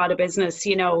awful lot of business,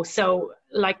 So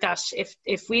that,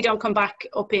 if we don't come back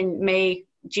up in May,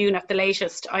 June at the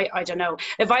latest, I don't know.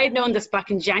 If I had known this back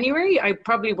in January, I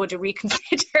probably would have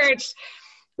reconsidered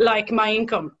my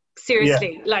income.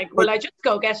 Seriously, will I just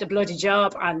go get a bloody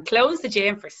job and close the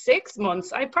gym for 6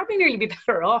 months? I'd probably nearly be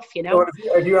better off, Well,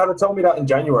 if you had told me that in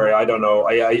January, I don't know.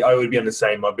 I would be in the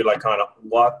same. I'd be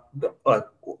what?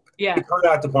 Yeah. Kind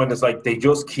of at the point is they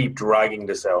just keep dragging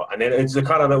this out, and it's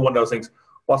kind of one of those things.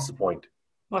 What's the point?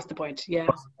 What's the point? Yeah.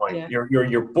 What's the point? Yeah.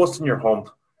 You're busting your hump.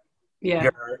 Yeah.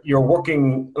 You're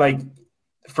working, like,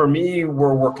 for me,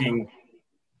 we're working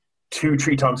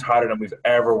 2-3 times harder than we've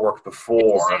ever worked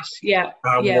before. Yeah.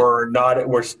 And Yeah.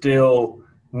 we're still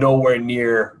nowhere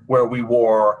near where we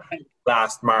were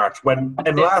last March.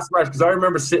 Last March, because I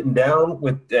remember sitting down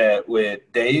with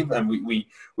Dave, and we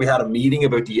had a meeting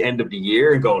about the end of the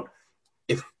year and going,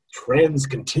 if trends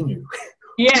continue,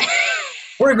 Yeah.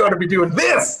 we're going to be doing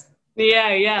this.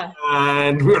 Yeah.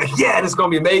 And we were like, yeah, this is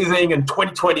going to be amazing. And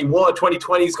 2020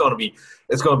 is going to be,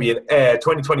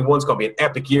 2021 is going to be an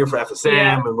epic year for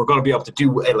FSM, and we're going to be able to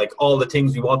do like all the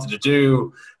things we wanted to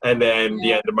do. And then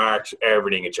the end of March,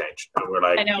 everything had changed. And we're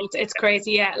like, I know, it's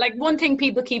crazy. Yeah. Like, one thing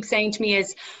people keep saying to me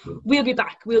is, we'll be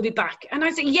back. And I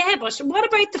say, yeah, but what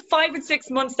about the 5 and 6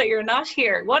 months that you're not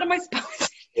here? What am I supposed to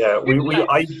do? Yeah,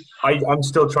 I'm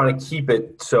still trying to keep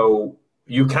it so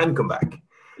you can come back.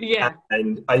 Yeah.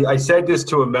 And I said this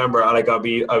to a member, and I got to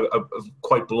be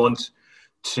quite blunt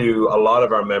to a lot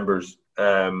of our members.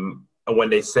 And when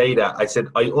they say that, I said,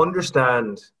 I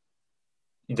understand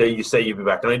that you say you'll be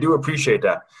back, and I do appreciate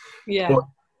that. Yeah. But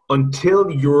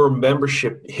until your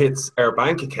membership hits our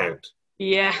bank account,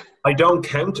 I don't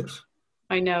count it.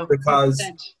 I know. Because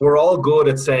 100%. we're all good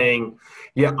at saying,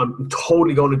 yeah, I'm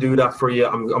totally going to do that for you.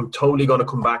 I'm totally going to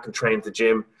come back and train at the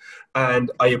gym.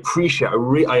 And I appreciate,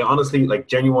 I honestly, like,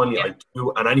 genuinely, I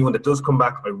do. And anyone that does come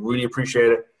back, I really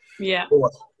appreciate it. Yeah.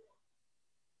 But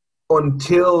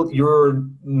until your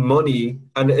money,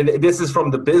 and this is from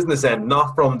the business end,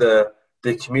 not from the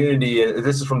community,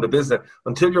 this is from the business,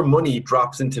 until your money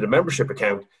drops into the membership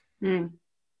account,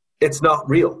 it's not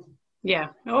real. Yeah.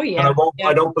 Oh, yeah. And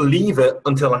I don't believe it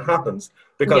until it happens,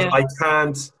 because I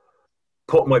can't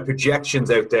put my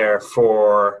projections out there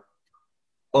for,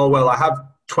 oh, well, I have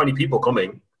 20 people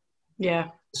coming. Yeah.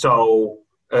 So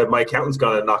my accountant's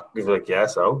going to be like, yeah,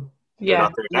 so you're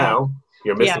not there now.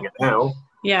 You're missing it now.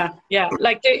 Yeah.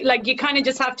 Like you kind of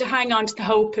just have to hang on to the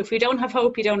hope. If we don't have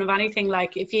hope, you don't have anything.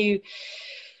 Like, if you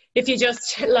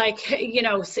just, like, you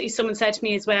know, someone said to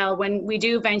me as well, when we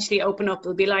do eventually open up,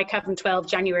 it'll be like having 12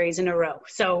 Januaries in a row.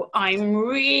 So I'm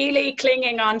really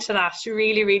clinging on to that,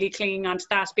 really clinging on to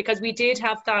that, because we did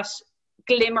have that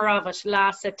glimmer of it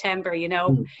last September, you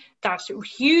know, that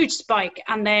huge spike,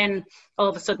 and then all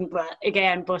of a sudden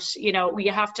again. But, you know,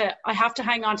 I have to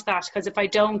hang on to that, because if I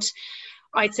don't,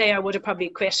 I'd say I would have probably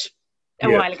quit a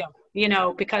while ago, you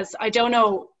know, because I don't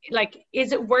know, like,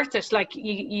 is it worth it? Like,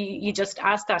 you just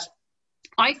ask that.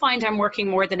 I find I'm working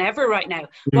more than ever right now.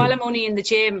 While I'm only in the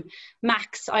gym,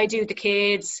 max, I do the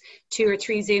kids 2 or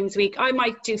 3 Zooms a week. I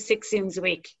might do 6 Zooms a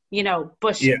week, you know,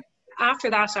 but after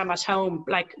that, I'm at home,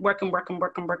 like, working,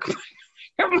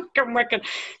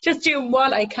 just doing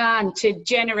what I can to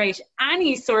generate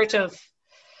any sort of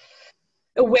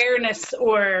awareness,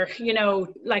 or, you know,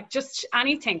 like, just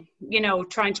anything, you know,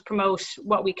 trying to promote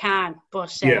what we can.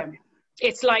 But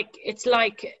it's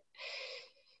like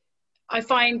I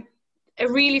find a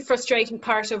really frustrating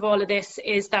part of all of this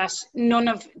is that none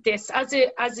of this, as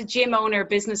a gym owner,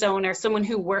 business owner, someone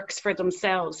who works for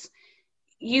themselves,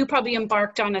 you probably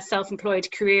embarked on a self-employed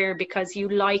career because you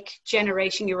like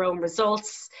generating your own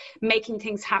results, making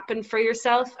things happen for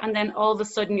yourself, and then all of a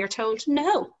sudden you're told,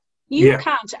 no, you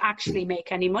can't actually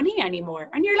make any money anymore.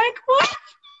 And you're like, what?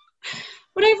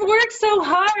 But I've worked so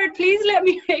hard, please let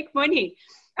me make money.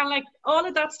 And, like, all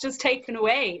of that's just taken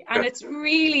away, and it's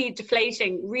really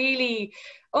deflating, really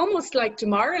almost like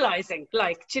demoralizing.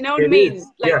 Like, do you know what I mean?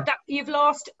 Like, that you've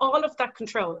lost all of that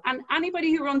control. And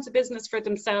anybody who runs a business for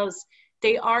themselves,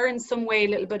 they are in some way a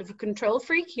little bit of a control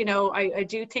freak. You know, I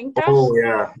do think that.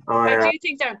 I do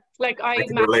think that. Like,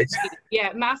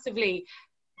 massively.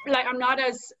 Like, I'm not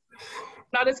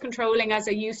as controlling as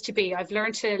I used to be. I've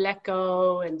learned to let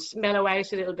go and mellow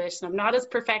out a little bit, and I'm not as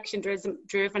perfection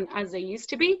driven as I used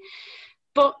to be.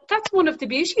 But that's one of the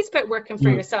beauties about working for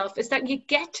yourself, is that you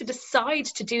get to decide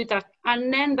to do that,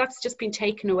 and then that's just been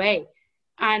taken away.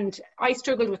 And I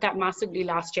struggled with that massively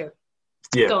last year.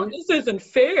 Going, this isn't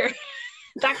fair.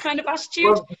 That kind of attitude.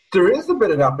 Well, there is a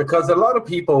bit of that, because a lot of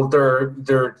people, they're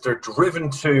driven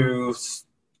to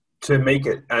make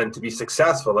it and to be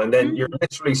successful, and then you're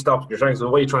literally stopped. You're trying. So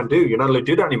what are you trying to do? You're not allowed to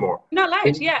do that anymore. Not allowed,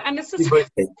 and it's just,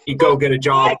 you go get a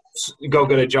job. You go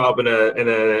get a job in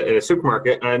a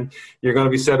supermarket, and you're going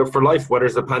to be set up for life, whether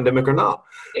it's a pandemic or not.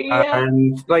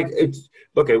 And, like, it's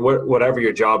okay. Whatever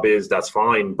your job is, that's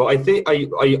fine. But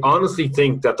I honestly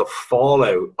think that the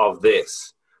fallout of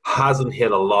this hasn't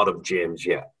hit a lot of gyms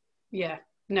yet.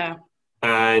 No.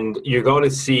 And you're going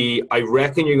to see, I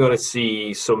reckon you're going to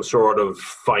see some sort of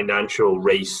financial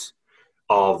race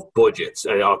of budgets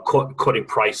and cutting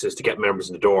prices to get members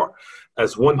in the door.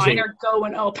 As one Mine thing, are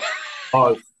going up.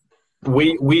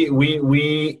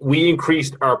 we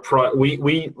increased our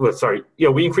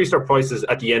we increased our prices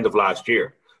at the end of last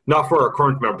year. Not for our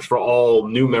current members, for all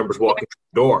new members walking through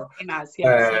the door.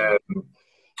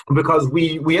 Because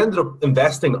we ended up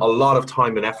investing a lot of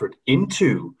time and effort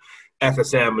into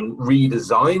FSM and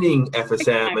redesigning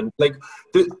FSM. And like,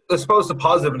 I suppose the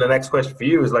positive, and the next question for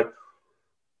you is like,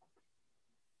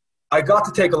 I got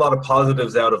to take a lot of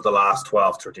positives out of the last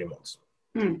 12, 13 months.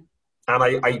 And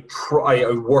I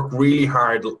worked really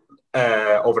hard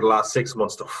over the last 6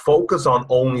 months to focus on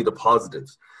only the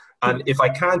positives. And if I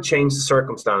can't change the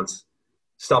circumstance,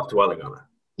 stop dwelling on it.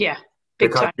 Yeah.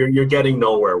 Because you're getting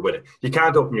nowhere with it. You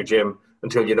can't open your gym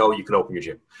until you know you can open your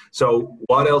gym. So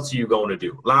what else are you going to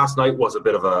do? Last night was a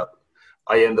bit of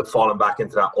I ended up falling back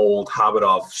into that old habit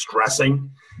of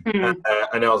stressing. And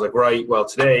I was like, right, well,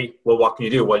 today, what can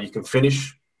you do? Well, you can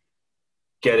finish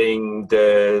getting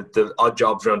the odd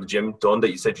jobs around the gym done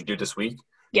that you said you do this week.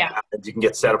 Yeah. And you can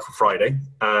get set up for Friday,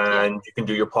 and you can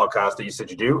do your podcast that you said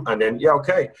you do. And then,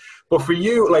 okay. But for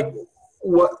you, like,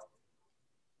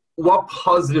 what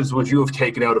positives would you have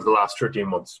taken out of the last 13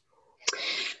 months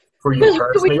for you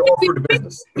personally or for the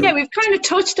business? Yeah, we've kind of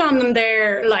touched on them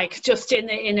there, like just in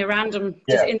a random,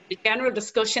 just in the general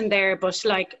discussion there. But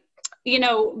like, you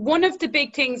know, one of the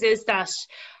big things is that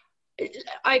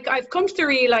I've come to the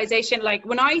realization, like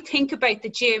when I think about the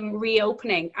gym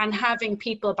reopening and having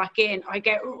people back in, I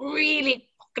get really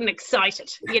fucking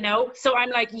excited, you know? So I'm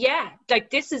like, yeah,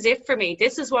 like this is it for me.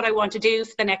 This is what I want to do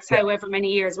for the next however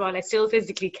many years while I still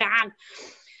physically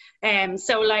can.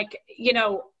 So like, you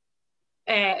know,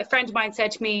 a friend of mine said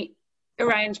to me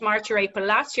around March or April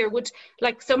last year,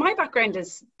 so my background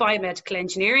is biomedical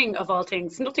engineering of all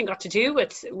things, nothing got to do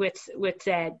with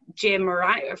gym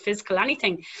or physical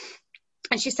anything.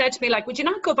 And she said to me, like, would you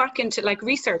not go back into like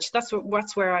research? That's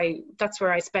where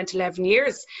I spent 11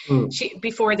 years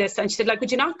before this. And she said, like,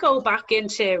 would you not go back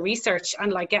into research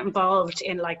and like get involved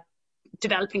in like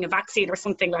developing a vaccine or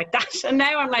something like that? And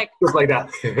now I'm like, just like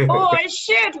that. Oh, I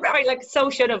should. I like so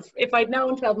should have if I'd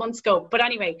known 12 months ago. But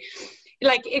anyway,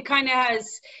 like it kind of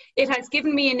has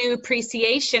given me a new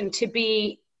appreciation to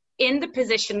be in the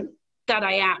position that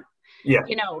I am. Yeah.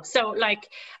 You know, so like,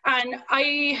 and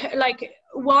I like,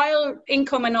 while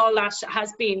income and all that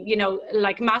has been, you know,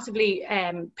 like massively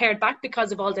pared back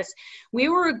because of all this, we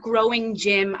were a growing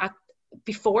gym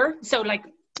before. So like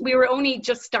we were only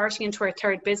just starting into our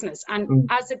third business. And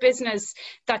as a business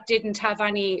that didn't have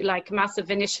any like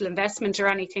massive initial investment or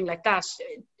anything like that,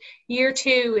 year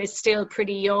 2 is still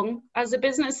pretty young as a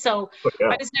business. So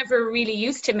I was never really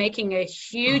used to making a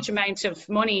huge amount of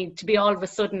money to be all of a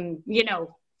sudden, you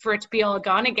know, for it to be all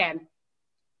gone again.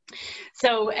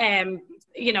 So,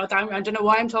 you know, I don't know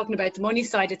why I'm talking about the money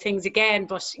side of things again,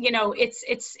 but you know,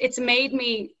 it's made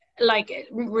me like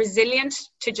resilient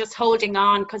to just holding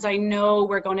on, because I know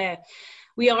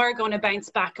we are going to bounce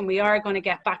back and we are going to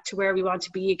get back to where we want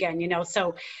to be again, you know.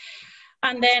 So,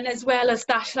 and then as well as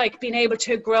that, like being able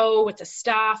to grow with the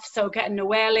staff, so getting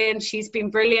Noelle in, she's been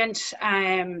brilliant.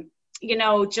 You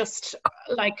know,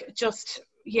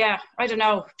 yeah, I don't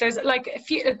know. There's like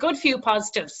a good few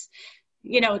positives,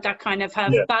 you know, that kind of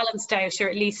have balanced out or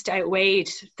at least outweighed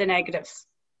the negatives.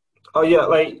 Oh yeah,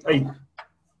 like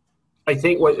I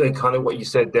think what you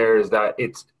said there is that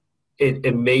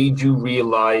it made you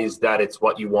realize that it's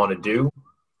what you want to do.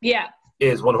 Yeah,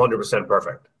 is 100%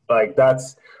 perfect. Like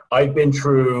I've been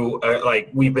through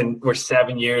we're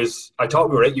 7 years. I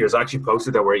thought we were 8 years. I actually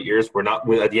posted that we're 8 years. We're not.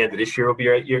 At the end of this year, we'll be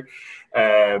 8 year.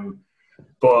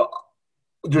 But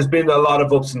there's been a lot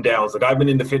of ups and downs. Like I've been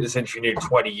in the fitness industry nearly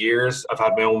 20 years. I've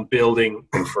had my own building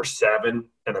for 7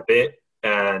 and a bit.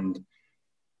 And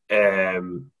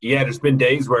there's been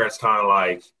days where it's kind of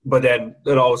like, but then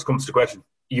it always comes to the question,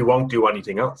 you won't do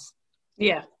anything else.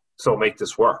 Yeah. So make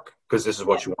this work because this is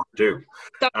what you want to do.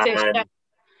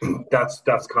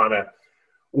 That's kind of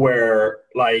where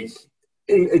like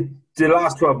the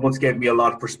last 12 months gave me a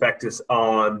lot of perspectives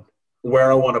on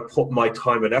where I want to put my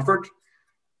time and effort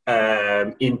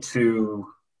into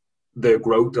the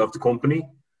growth of the company.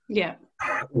 Yeah.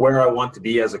 Where I want to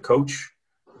be as a coach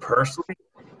personally.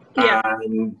 Yeah.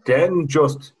 And then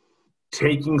just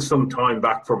taking some time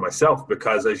back for myself,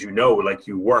 because as you know, like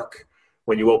you work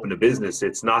when you open a business,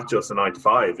 it's not just a 9 to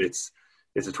 5, it's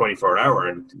a 24-hour,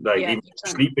 and like even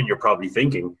sleeping, you're probably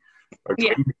thinking or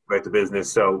dreaming about the business.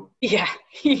 So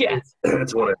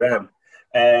it's one of them.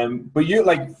 But you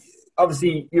like,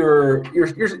 obviously you're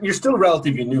still a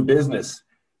relatively new business,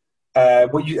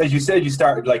 but you, as you said, you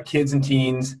started like kids and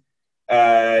teens,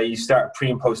 you start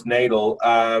pre and postnatal.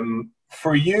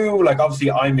 for you, like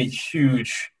obviously I'm a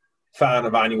huge fan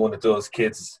of anyone that does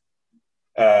kids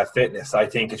fitness. I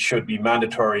think it should be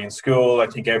mandatory in school. I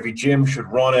think every gym should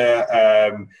run it.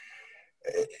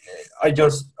 I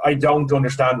don't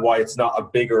understand why it's not a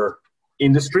bigger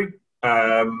industry.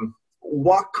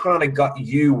 What kind of got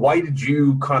you, why did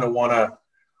you kind of want to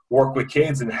work with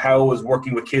kids, and how was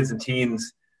working with kids and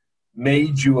teens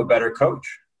made you a better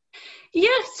coach? Yeah,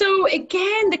 so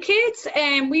again, the kids,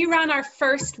 we ran our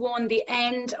first one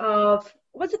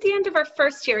was it the end of our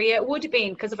first year? Yeah, it would have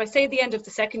been, because if I say the end of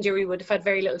the second year, we would have had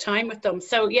very little time with them.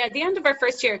 So yeah, the end of our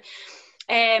first year,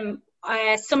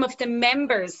 some of the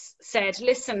members said,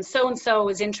 listen, so-and-so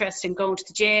is interested in going to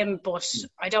the gym, but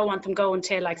I don't want them going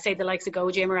to, like, say, the likes of Go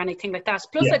Gym or anything like that.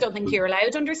 Plus, I don't think you're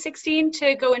allowed under 16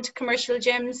 to go into commercial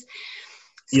gyms.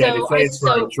 Yeah, they say it's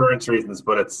for insurance reasons,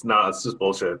 but it's not. It's just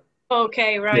bullshit.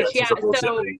 Okay, right.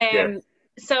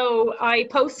 So I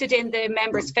posted in the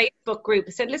members' Facebook group.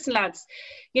 I said, listen, lads,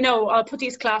 I'll put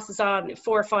these classes on.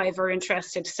 4 or 5 are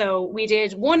interested. So we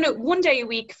did one day a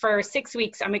week for 6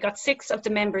 weeks, and we got 6 of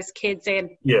the members' kids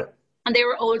in. Yeah. And they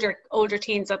were older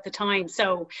teens at the time.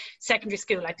 So secondary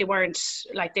school, like they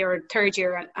were third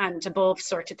year and above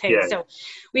sort of thing. Yeah. So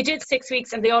we did 6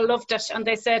 weeks, and they all loved it. And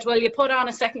they said, well, you put on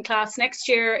a second class next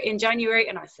year in January.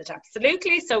 And I said,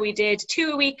 absolutely. So we did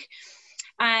 2 a week.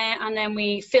 And then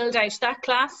we filled out that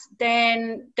class.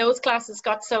 Then those classes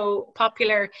got so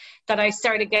popular that I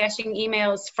started getting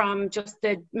emails from just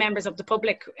the members of the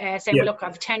public saying, well, look, I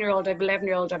have a 10-year-old, I have an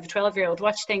 11-year-old, I have a 12-year-old.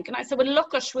 What do you think? And I said, well,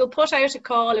 look, we'll put out a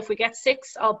call. If we get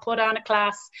 6, I'll put on a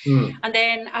class. And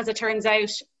then, as it turns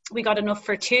out, we got enough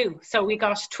for 2. So we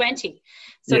got 20.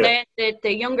 So then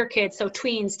the younger kids, so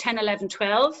tweens, 10, 11,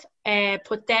 12,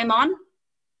 put them on.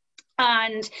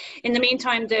 And in the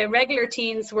meantime, the regular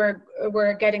teens were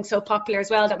getting so popular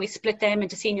as well that we split them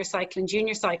into senior cycle and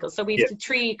junior cycle. So we have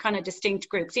 3 kind of distinct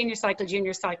groups: senior cycle,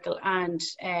 junior cycle, and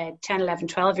 10, 11,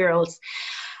 12-year-olds.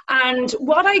 And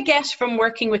what I get from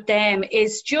working with them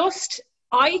is just,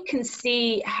 I can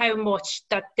see how much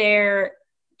that they're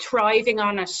thriving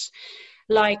on it.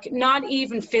 Like, not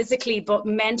even physically, but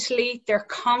mentally, their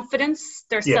confidence,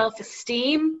 their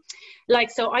self-esteem.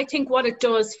 Like, so I think what it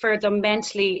does for them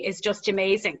mentally is just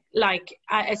amazing. Like,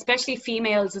 especially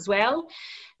females as well.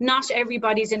 Not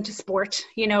everybody's into sport,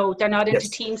 they're not into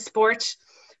team sport.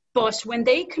 But when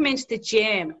they come into the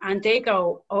gym and they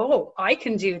go, oh, I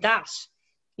can do that,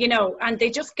 and they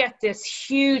just get this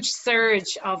huge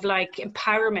surge of like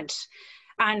empowerment.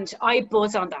 And I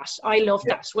buzz on that. I love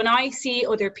that. When I see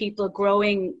other people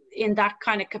growing in that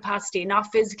kind of capacity,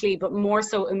 not physically, but more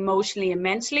so emotionally and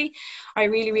mentally, I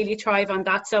really, really thrive on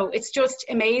that. So it's just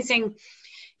amazing,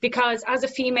 because as a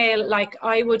female, like,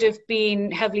 I would have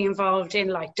been heavily involved in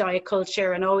like diet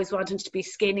culture and always wanting to be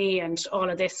skinny and all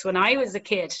of this when I was a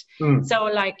kid. So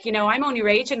like, I'm only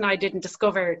raging I didn't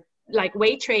discover like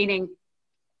weight training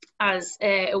as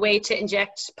a way to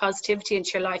inject positivity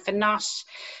into your life, and not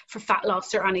for fat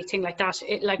loss or anything like that.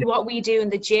 What we do in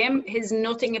the gym is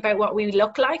nothing about what we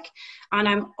look like. And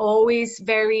I'm always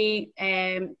very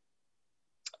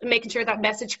making sure that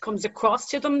message comes across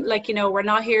to them. Like, we're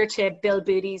not here to build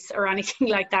booties or anything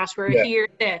like that. We're here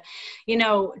to,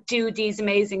 do these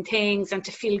amazing things and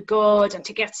to feel good and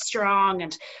to get strong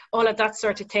and all of that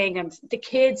sort of thing. And the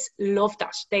kids love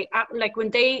that. They like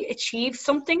when they achieve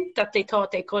something that they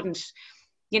thought they couldn't.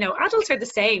 Adults are the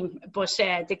same, but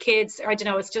the kids, I don't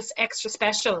know, it's just extra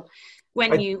special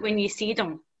when you see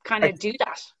them kind of do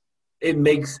that. It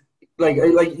makes, like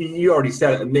you already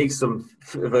said, it makes them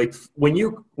like when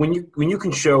you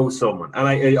can show someone, and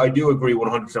I do agree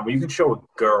 100%. When you can show a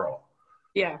girl,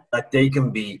 that they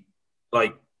can be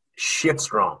like shit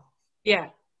strong,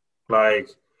 like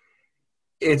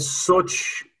it's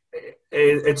such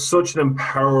an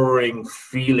empowering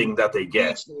feeling that they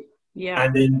get,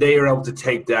 and then they are able to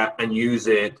take that and use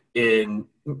it in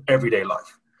everyday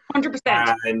life.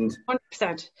 100%. And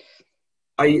 100%.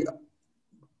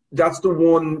 That's the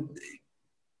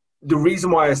reason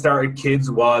why I started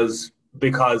kids was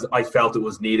because I felt it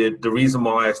was needed. The reason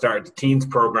why I started the teens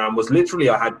program was literally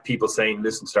I had people saying,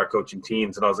 listen, start coaching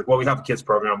teens. And I was like, well, we have a kids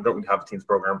program. We don't really have a teens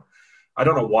program. I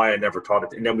don't know why I never taught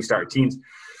it. And then we started teens.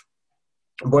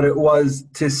 But it was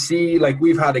to see, like,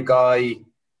 we've had a guy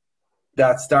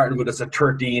that started with us at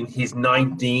 13. He's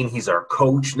 19. He's our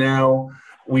coach now.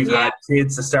 We've had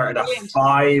kids that started at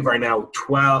 5 are now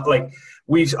 12. Like,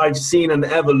 I've seen an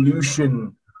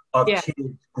evolution of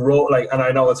kids grow, like, and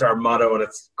I know it's our motto and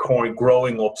it's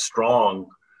growing up strong.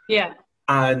 Yeah.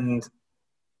 And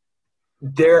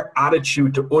their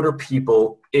attitude to other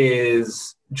people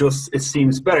is just, it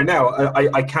seems better. Now,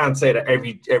 I can't say that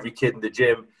every kid in the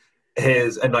gym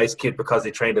is a nice kid because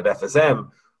they trained at FSM.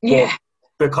 Yeah.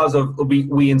 But because of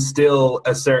we instill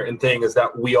a certain thing is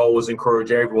that we always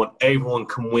encourage everyone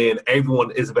can win.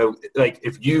 Everyone is about, like,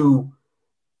 if you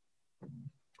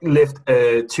lift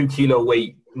a 2 kilo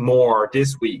weight more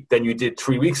this week than you did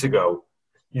 3 weeks ago,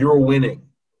 you're winning.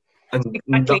 And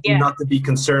exactly, not to be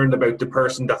concerned about the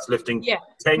person that's lifting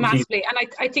 10 massively. kilos. And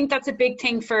I think that's a big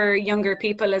thing for younger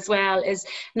people as well, is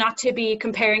not to be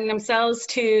comparing themselves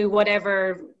to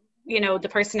whatever, you know, the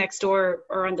person next door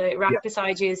or on the rack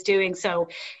beside you is doing. So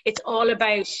it's all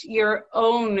about your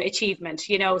own achievement,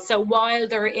 you know. So while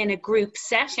they're in a group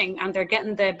setting and they're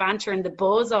getting the banter and the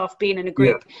buzz off being in a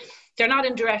group, they're not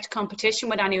in direct competition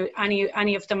with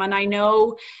any of them. And I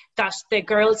know that the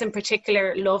girls in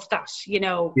particular love that, you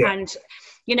know, and,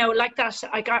 you know, like that,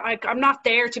 I'm not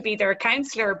there to be their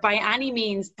counselor by any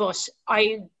means, but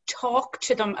I talk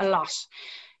to them a lot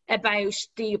about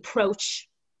the approach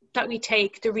that we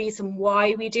take, the reason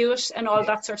why we do it, and all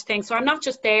that sort of thing. So I'm not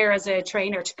just there as a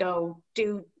trainer to go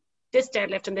do this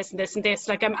deadlift and this and this and this.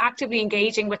 Like, I'm actively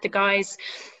engaging with the guys,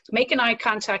 making eye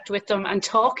contact with them and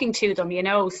talking to them, you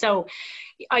know. So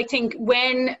I think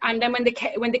when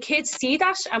the kids see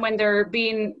that, and when they're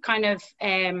being kind of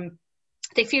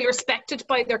they feel respected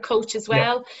by their coach as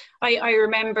well. I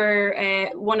remember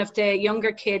one of the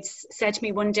younger kids said to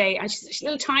me one day, and she's a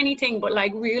little tiny thing, but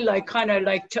like real, like kind of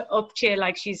like to up to you,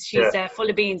 like she's full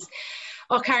of beans.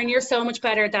 Oh, Karen, you're so much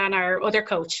better than our other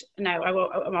coach. Now,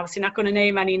 I'm obviously not going to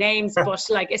name any names, but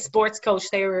like a sports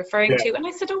coach they were referring to. And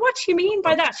I said, oh, what do you mean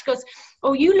by that? She goes,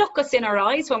 oh, you look us in our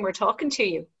eyes when we're talking to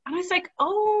you. And I was like,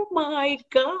 oh my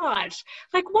God,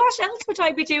 like what else would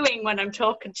I be doing when I'm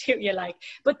talking to you? Like,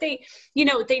 but they, you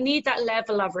know, they need that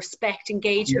level of respect,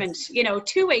 engagement, you know,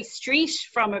 two-way street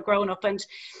from a grown up.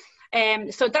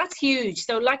 And so that's huge.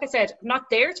 So like I said, I'm not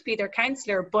there to be their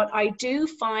counselor, but I do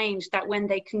find that when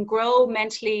they can grow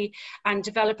mentally and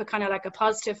develop a kind of like a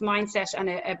positive mindset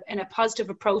and a positive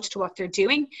approach to what they're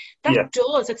doing,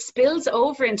 it spills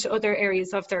over into other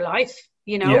areas of their life,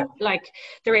 you know, like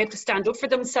they're able to stand up for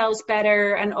themselves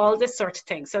better and all this sort of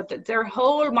thing. So their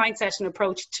whole mindset and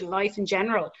approach to life in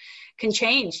general can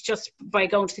change just by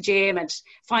going to the gym and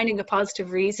finding a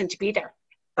positive reason to be there.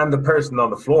 And the person on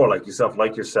the floor, like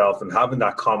yourself, and having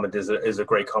that comment is a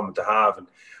great comment to have. And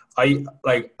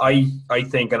I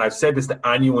think, and I've said this to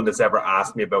anyone that's ever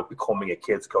asked me about becoming a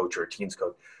kids coach or a teens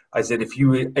coach, I said, if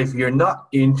you're not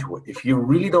into it, if you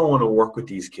really don't want to work with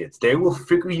these kids, they will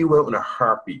figure you out in a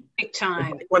heartbeat. Big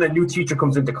time. When a new teacher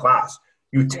comes into class,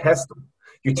 you test them.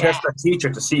 You test that teacher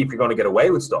to see if you're going to get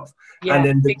away with stuff. And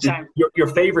then your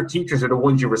favorite teachers are the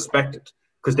ones you respected,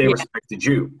 because they respected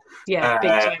you.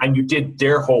 And you did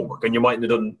their homework, and you mightn't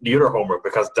have done the other homework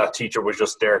because that teacher was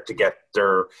just there to get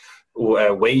their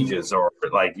wages, or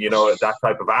like, you know, that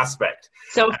type of aspect.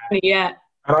 So funny, And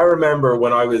I remember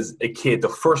when I was a kid, the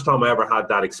first time I ever had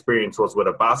that experience was with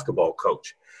a basketball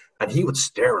coach. And he would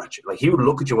stare at you. Like, he would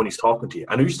look at you when he's talking to you.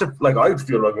 And I used to, like, I would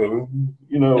feel like,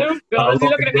 you know,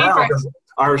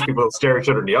 Irish people stare each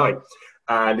other in the eye.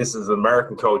 And this is an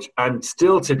American coach. And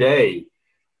still today,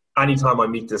 anytime I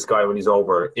meet this guy when he's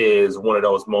over is one of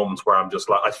those moments where I'm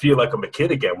just like, I feel like I'm a kid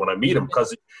again when I meet him,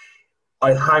 because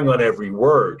I hang on every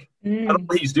word. And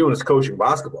all he's doing is coaching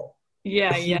basketball.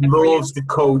 He loves to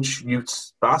coach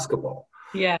youth basketball.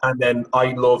 And then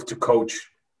I love to coach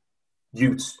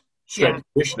youth strength and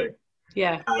conditioning.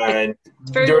 And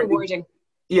it's very rewarding.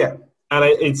 And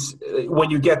it's when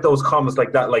you get those comments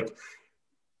like that, like,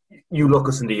 you look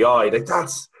us in the eye, like,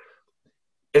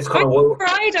 it's kind of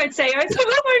cried, I'd say. I said,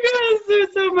 oh my goodness,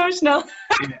 they're so emotional.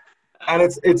 And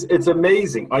it's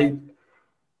amazing. I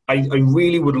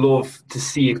really would love to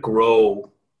see it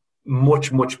grow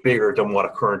much, much bigger than what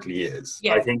it currently is.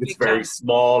 I think it's very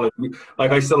small. And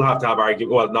like, I still have to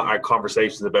have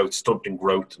conversations about stunting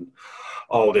growth and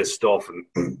all this stuff,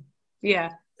 and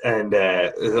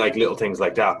like little things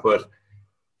like that. But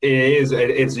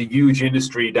it's a huge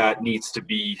industry that needs to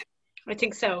be, I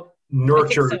think so,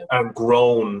 nurtured and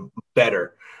grown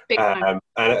better. And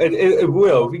it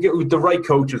will. We get the right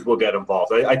coaches will get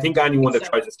involved. I think anyone that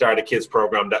tries to start a kids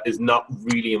program that is not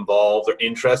really involved or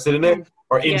interested in it,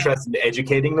 or interested in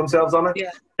educating themselves on it,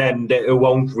 then it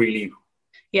won't really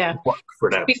work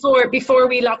for them. Before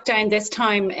we locked down this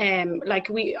time, like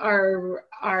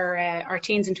our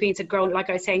teens and tweens had grown, like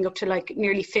I was saying, up to like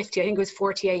nearly 50. I think it was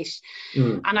 48.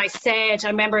 And I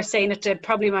remember saying it to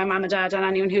probably my mum and dad and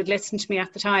anyone who'd listened to me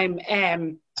at the time,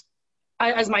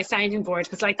 as my sounding board,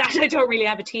 because like that, I don't really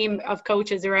have a team of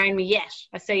coaches around me yet.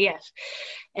 I say yet.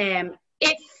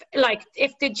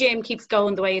 If the gym keeps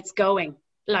going the way it's going,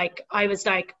 like I was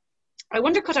like, I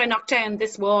wonder, could I knock down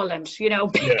this wall and, you know,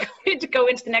 to go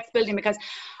into the next building? Because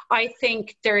I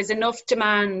think there is enough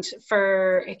demand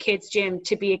for a kids gym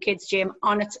to be a kids gym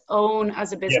on its own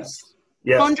as a business.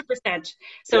 Yes. 100%.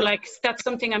 So like, that's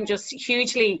something I'm just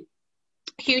hugely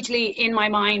in my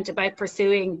mind about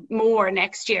pursuing more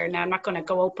next year. Now, I'm not going to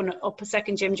go open up a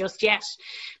second gym just yet,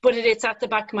 but it's at the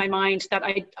back of my mind that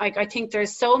I think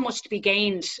there's so much to be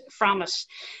gained from it,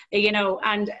 you know.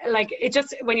 And like, it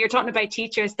just, when you're talking about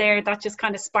teachers there, that just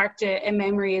kind of sparked a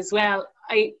memory as well.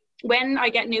 When I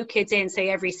get new kids in, say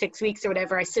every 6 weeks or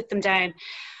whatever, I sit them down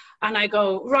and I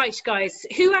go, right, guys,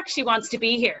 who actually wants to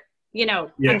be here? You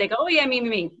know, and they go, oh yeah,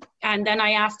 me. And then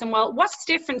I ask them, well, what's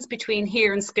the difference between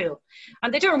here and school?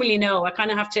 And they don't really know. I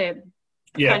kind of have to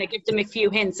kind of give them a few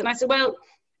hints. And I said, well,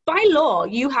 by law,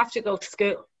 you have to go to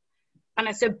school. And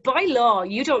I said, by law,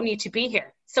 you don't need to be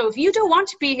here. So if you don't want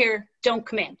to be here, don't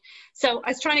come in. So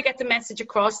I was trying to get the message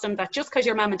across them that just because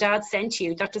your mom and dad sent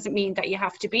you, that doesn't mean that you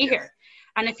have to be here.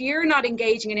 And if you're not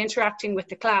engaging and interacting with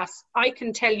the class, I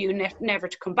can tell you never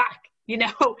to come back. You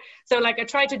know, so like, I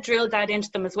try to drill that into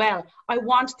them as well. I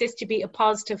want this to be a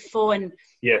positive, fun,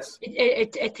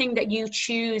 a thing that you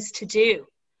choose to do.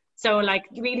 So like,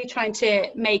 really trying to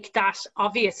make that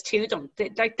obvious to them.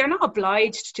 Like, they're not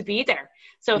obliged to be there.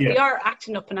 So if they are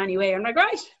acting up in any way, I'm like,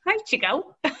 right you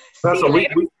go. That's what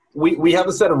we have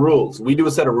a set of rules. We do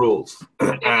a set of rules. We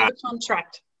have a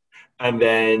contract. And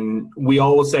then we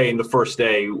always say in the first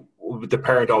day, the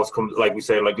parent always comes, like we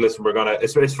say, like, listen,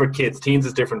 it's for kids. Teens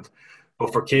is different.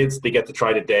 But for kids, they get to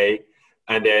try the day,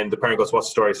 and then the parent goes, what's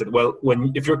the story? I said, well,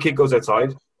 if your kid goes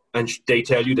outside and they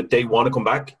tell you that they want to come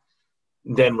back,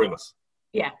 then ring us.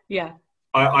 Yeah.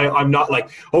 I'm not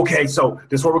like, okay, so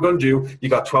this is what we're going to do. You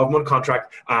got 12-month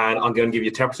contract, and I'm going to give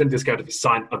you a 10% discount if you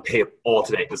sign and pay it all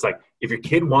today. It's like, if your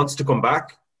kid wants to come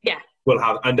back, we'll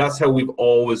have it. And that's how we've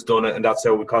always done it, and that's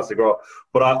how we constantly grow.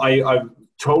 But I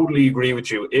totally agree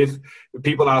with you. If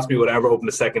people ask me would I ever open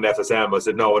a second FSM, I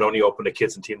said, no, I'd only open to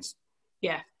kids and teens.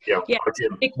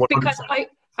 Because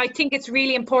I think it's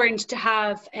really important to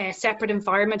have a separate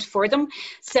environment for them.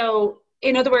 So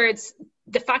in other words,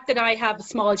 the fact that I have a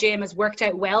small gym has worked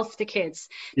out well for the kids,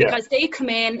 because they come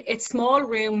in, it's small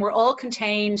room, we're all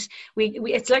contained, we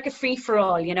it's like a free for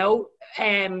all, you know.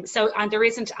 And there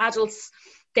isn't adults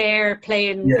there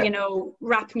playing you know,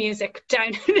 rap music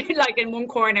down like in one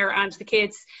corner, and the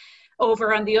kids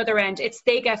over on the other end. It's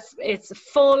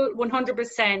full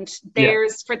 100%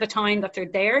 theirs for the time that they're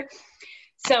there.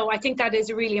 So I think that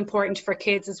is really important for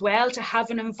kids as well, to have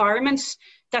an environment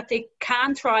that they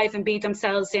can thrive and be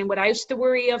themselves in without the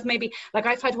worry of, maybe, like,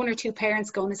 I've had one or two parents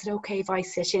going, is it okay if I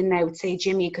sit in now with, say,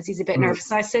 Jimmy, because he's a bit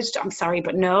nervous? And I said, I'm sorry,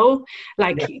 but no,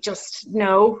 like, just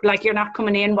no, like, you're not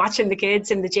coming in watching the kids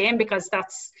in the gym, because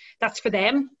that's for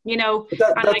them, you know.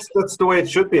 That's the way it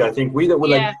should be. I think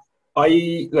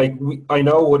I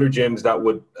know other gyms that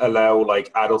would allow like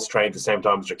adults train at the same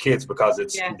time as their kids because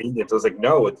it's convenient. I was like,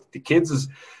 no, the kids'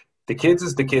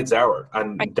 hour,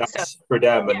 and that's for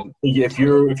them. And if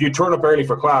you turn up early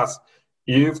for class,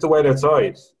 you have to wait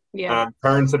outside. Yeah. And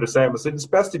parents are the same. I said, it's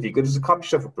best if you go. There's a coffee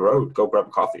shop up the road. Go grab a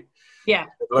coffee. Yeah.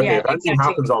 Like, if anything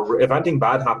happens, if anything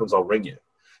bad happens, I'll ring you.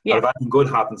 Yeah. And if anything good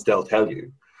happens, they'll tell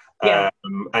you. Yeah.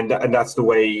 And that's the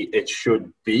way it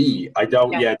should be. I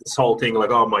don't, this whole thing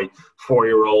like, oh, my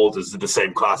 4-year-old is in the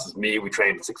same class as me, we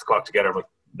trained at 6 o'clock together. I'm like,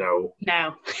 no.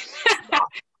 No.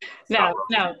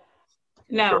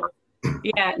 Sure.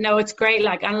 Yeah, no, it's great.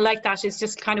 Like, and like that is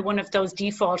just kind of one of those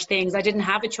default things. I didn't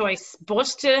have a choice but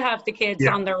to have the kids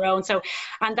on their own. So,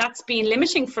 and that's been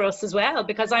limiting for us as well,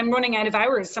 because I'm running out of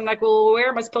hours. I'm like, well, where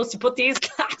am I supposed to put these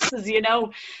classes, you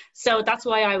know? So that's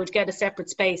why I would get a separate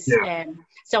space.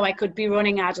 So I could be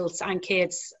running adults and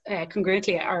kids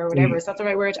congruently, or whatever. Is that the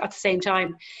right word? At the same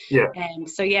time.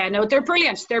 So yeah, no, they're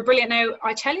brilliant. They're brilliant. Now,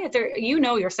 I tell you, you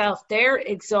know yourself, they're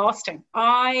exhausting.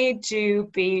 I do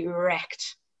be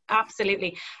wrecked.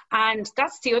 Absolutely. And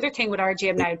that's the other thing with our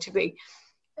gym now, to be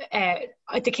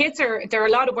the kids they're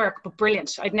a lot of work, but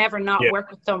brilliant. I'd never not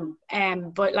work with them.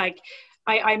 But like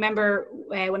I remember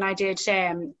when I did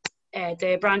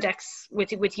the Brand X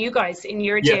with you guys in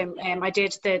your gym, I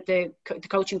did the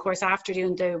coaching course after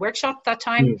doing the workshop that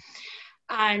time.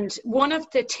 And one of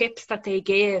the tips that they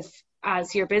gave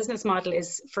as your business model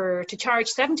is to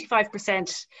charge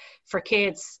 75% for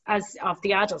kids as of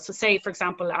the adult. So say, for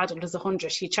example, adult is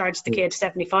 100, you charge the kid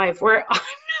 75. Where I'm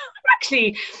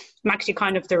actually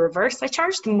kind of the reverse. I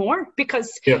charge them more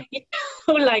because you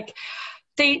know, like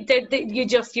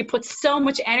you put so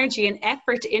much energy and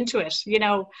effort into it, you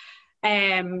know.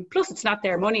 Plus it's not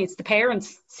their money, it's the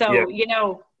parents. So you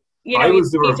know I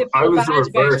was the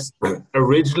reverse.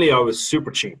 Originally I was super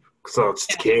cheap, so it's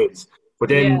kids. But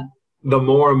then the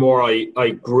more and more I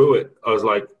grew it, I was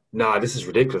like, nah, this is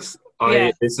ridiculous.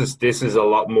 This is a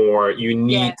lot more. You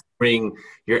need to bring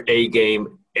your A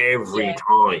game every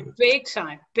time. Big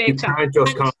time. You can't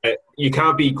just you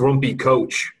can't be grumpy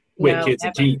coach with kids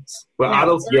and teens. Well,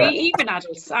 adults, even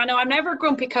adults. I know I'm never a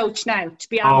grumpy coach now, to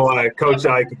be honest. Oh, coach,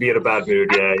 I could be in a bad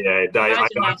mood. Yeah.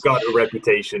 I've got a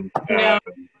reputation.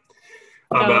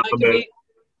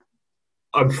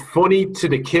 I'm funny to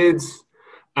the kids,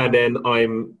 and then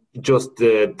I'm just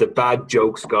the bad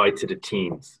jokes guy to the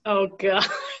teens. Oh God.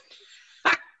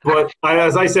 But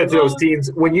as I said to those teens,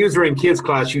 when you were in kids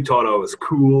class, you thought I was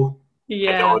cool.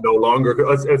 Yeah. No longer.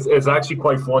 It's actually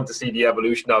quite fun to see the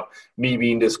evolution of me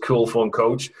being this cool, fun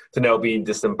coach to now being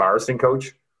this embarrassing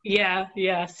coach. Yeah.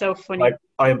 So funny. Like,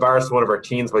 I embarrassed one of our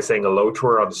teens by saying hello to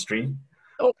her on the street.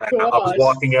 Oh, I was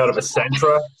walking out of a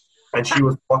Centra, and she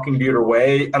was walking the other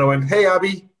way, and I went, "Hey,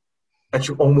 Abby," and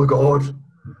she, "Oh my God."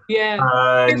 Yeah.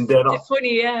 And then it's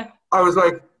funny. Yeah. I was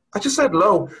like, "I just said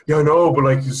hello." Yeah, I know, but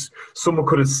like, someone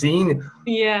could have seen.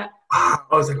 Yeah. I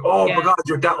was like, "Oh my God,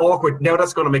 you're that awkward." Now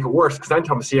that's going to make it worse because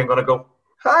anytime I see you, I'm going to go,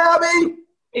 "Hi, Abby."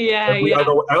 I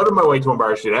go out of my way to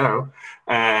embarrass you now.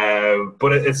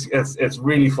 But it's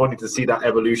really funny to see that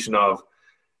evolution of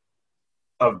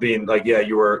being like,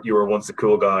 you were once a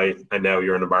cool guy and now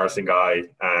you're an embarrassing guy.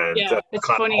 And it's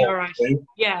funny, all right.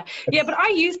 Yeah, but I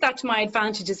use that to my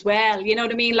advantage as well. You know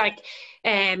what I mean? Like,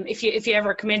 if you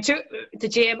ever come into the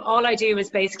gym, all I do is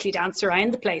basically dance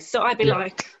around the place. So I'd be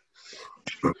like,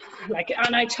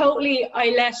 and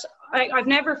I've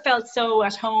never felt so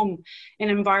at home in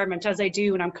an environment as I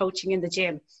do when I'm coaching in the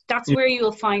gym. That's where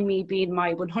you'll find me being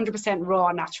my 100%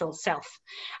 raw, natural self.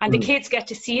 And the kids get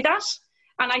to see that.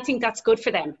 And I think that's good for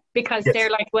them because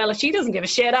they're like, well, if she doesn't give a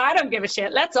shit, I don't give a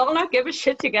shit. Let's all not give a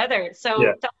shit together. So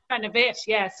that's kind of it.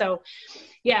 Yeah. So,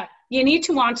 you need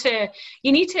to,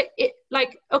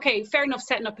 okay, fair enough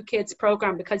setting up a kids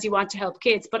program because you want to help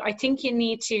kids. But I think you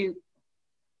need to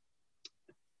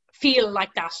feel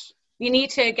like that. You need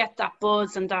to get that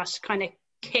buzz and that kind of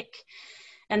kick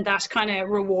and that kind of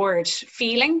reward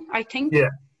feeling, I think.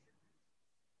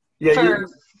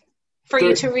 For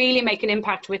you to really make an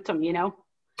impact with them, you know?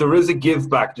 There is a give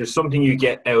back. There's something you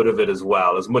get out of it as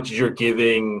well. As much as you're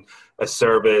giving a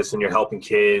service and you're helping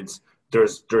kids,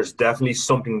 there's definitely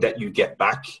something that you get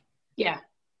back. Yeah.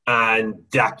 And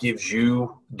that gives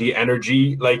you the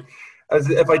energy. Like, I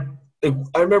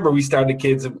remember we started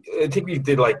kids, I think we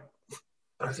did I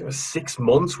think it was 6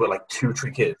 months with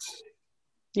 2-3 kids.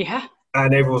 Yeah.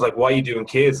 And everyone was like, "Why are you doing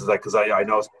kids?" It's like, because I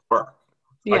know it's work.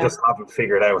 Yeah. I just haven't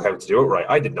figured out how to do it right.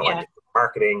 I didn't know anything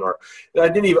marketing, or I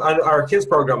didn't even. Our kids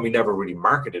program, we never really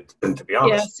marketed, to be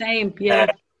honest. Yeah, same.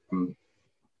 Yeah.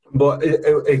 But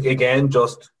again,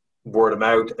 just word of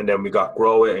mouth, and then we got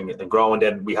growing, and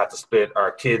then we had to split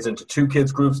our kids into 2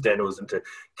 kids groups. Then it was into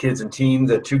kids and teens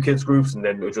and 2 kids groups, and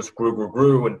then it just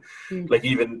grew, and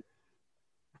even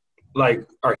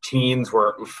our teens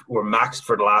were maxed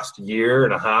for the last year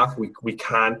and a half. We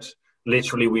can't.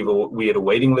 Literally, we had a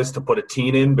waiting list to put a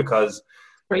teen in because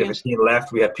if a teen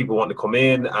left, we had people wanting to come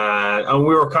in, and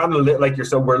we were kind of like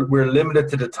yourself. We're limited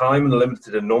to the time and limited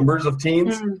to the numbers of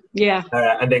teens. And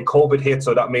then COVID hit,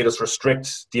 so that made us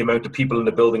restrict the amount of people in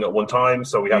the building at one time.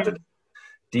 So we had to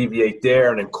deviate there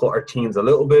and then cut our teens a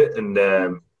little bit. And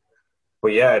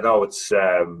but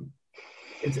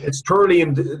it's thoroughly,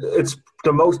 and it's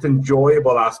the most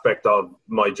enjoyable aspect of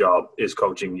my job is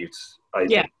coaching youths.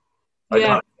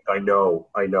 I know,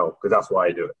 because that's why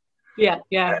I do it. No,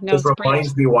 it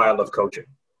reminds me why I love coaching.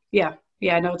 No,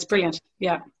 it's brilliant.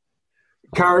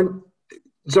 Karen,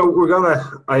 so we're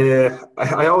gonna.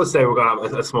 I always say we're gonna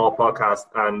have a small podcast,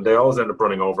 and they always end up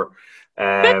running over.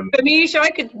 Anish, I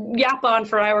could yap on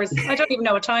for hours. I don't even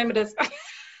know what time it is.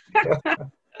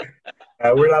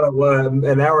 We're at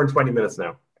an hour and 20 minutes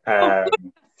now.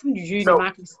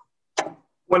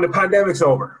 When the pandemic's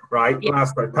over, right?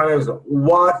 Last part, pandemic's over.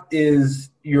 What is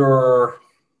your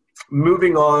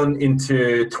moving on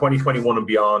into 2021 and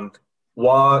beyond?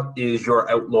 What is your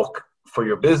outlook for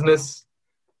your business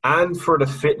and for the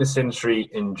fitness industry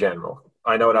in general?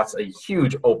 I know that's a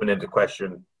huge open-ended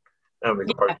question, and we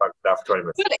can probably talk about that for 20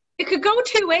 minutes. But it could go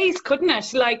 2 ways, couldn't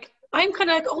it? Like, I'm kind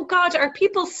of like, oh God, are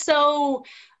people so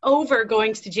over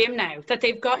going to the gym now that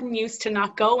they've gotten used to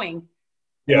not going?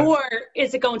 Yeah. Or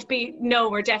is it going to be, no,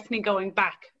 we're definitely going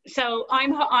back? So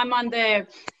I'm on the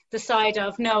side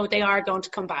of, no, they are going to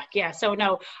come back. Yeah. So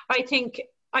no, I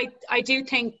do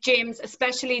think gyms,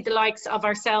 especially the likes of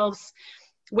ourselves,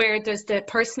 where there's the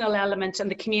personal element and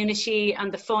the community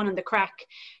and the fun and the crack,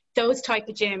 those type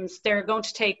of gyms, they're going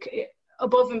to take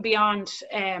above and beyond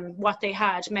what they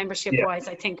had membership-wise,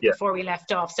 I think, before we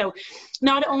left off. So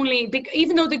not only,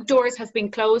 even though the doors have been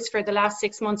closed for the last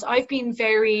 6 months, I've been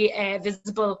very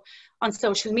visible on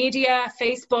social media,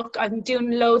 Facebook. I'm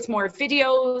doing loads more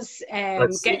videos,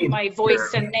 getting my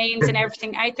voice and names and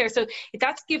everything out there. So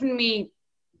that's given me,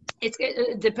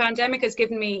 the pandemic has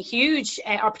given me huge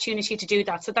opportunity to do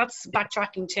that. So that's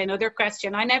backtracking to another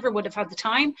question. I never would have had the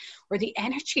time or the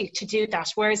energy to do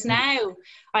that. Whereas now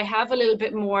I have a little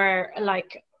bit more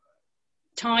like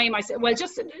time.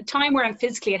 Just time where I'm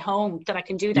physically at home that I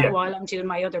can do that while I'm doing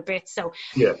my other bits. So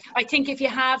I think if you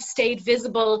have stayed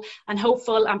visible and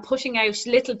hopeful and putting out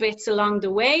little bits along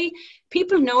the way,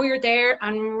 people know you're there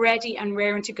and ready and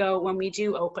raring to go when we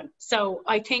do open. So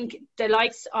I think the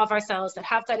likes of ourselves that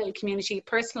have that little community,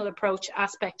 personal approach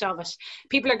aspect of it,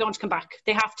 people are going to come back.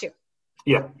 They have to.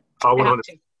 Yeah,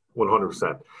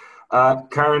 100%.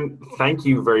 Karen, thank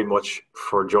you very much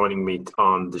for joining me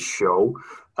on the show.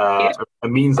 It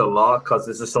means a lot because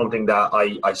this is something that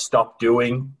I stopped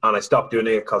doing, and I stopped doing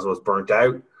it because I was burnt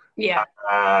out. Yeah.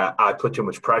 I put too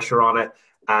much pressure on it,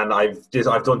 and I've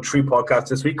done 3 podcasts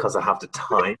this week because I have the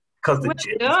time, because the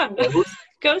gym is closed.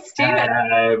 Go Stephen.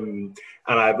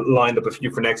 And I've lined up a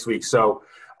few for next week. So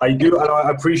I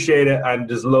appreciate it, and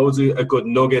there's loads of good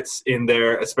nuggets in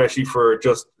there, especially for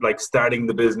just like starting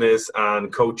the business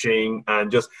and coaching,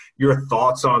 and just your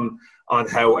thoughts on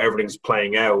how everything's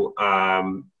playing out.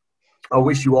 I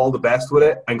wish you all the best with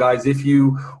it. And guys, if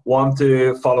you want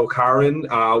to follow Karen,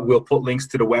 we'll put links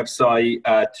to the website,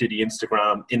 to the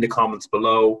Instagram in the comments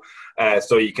below,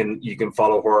 so you can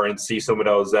follow her and see some of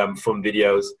those fun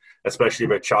videos, especially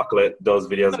about chocolate. Those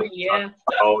videos,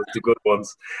 the good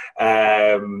ones.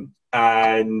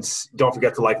 And don't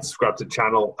forget to like and subscribe to the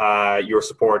channel. Your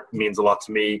support means a lot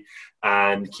to me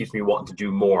and keeps me wanting to do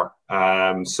more.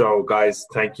 So guys,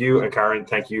 thank you. And Karen,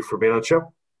 thank you for being on the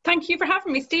show. Thank you for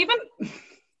having me, Stephen.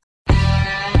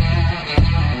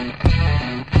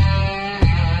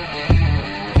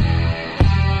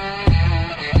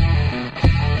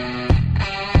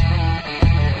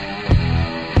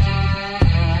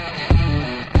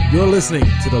 You're listening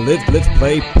to the Live,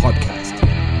 Play podcast.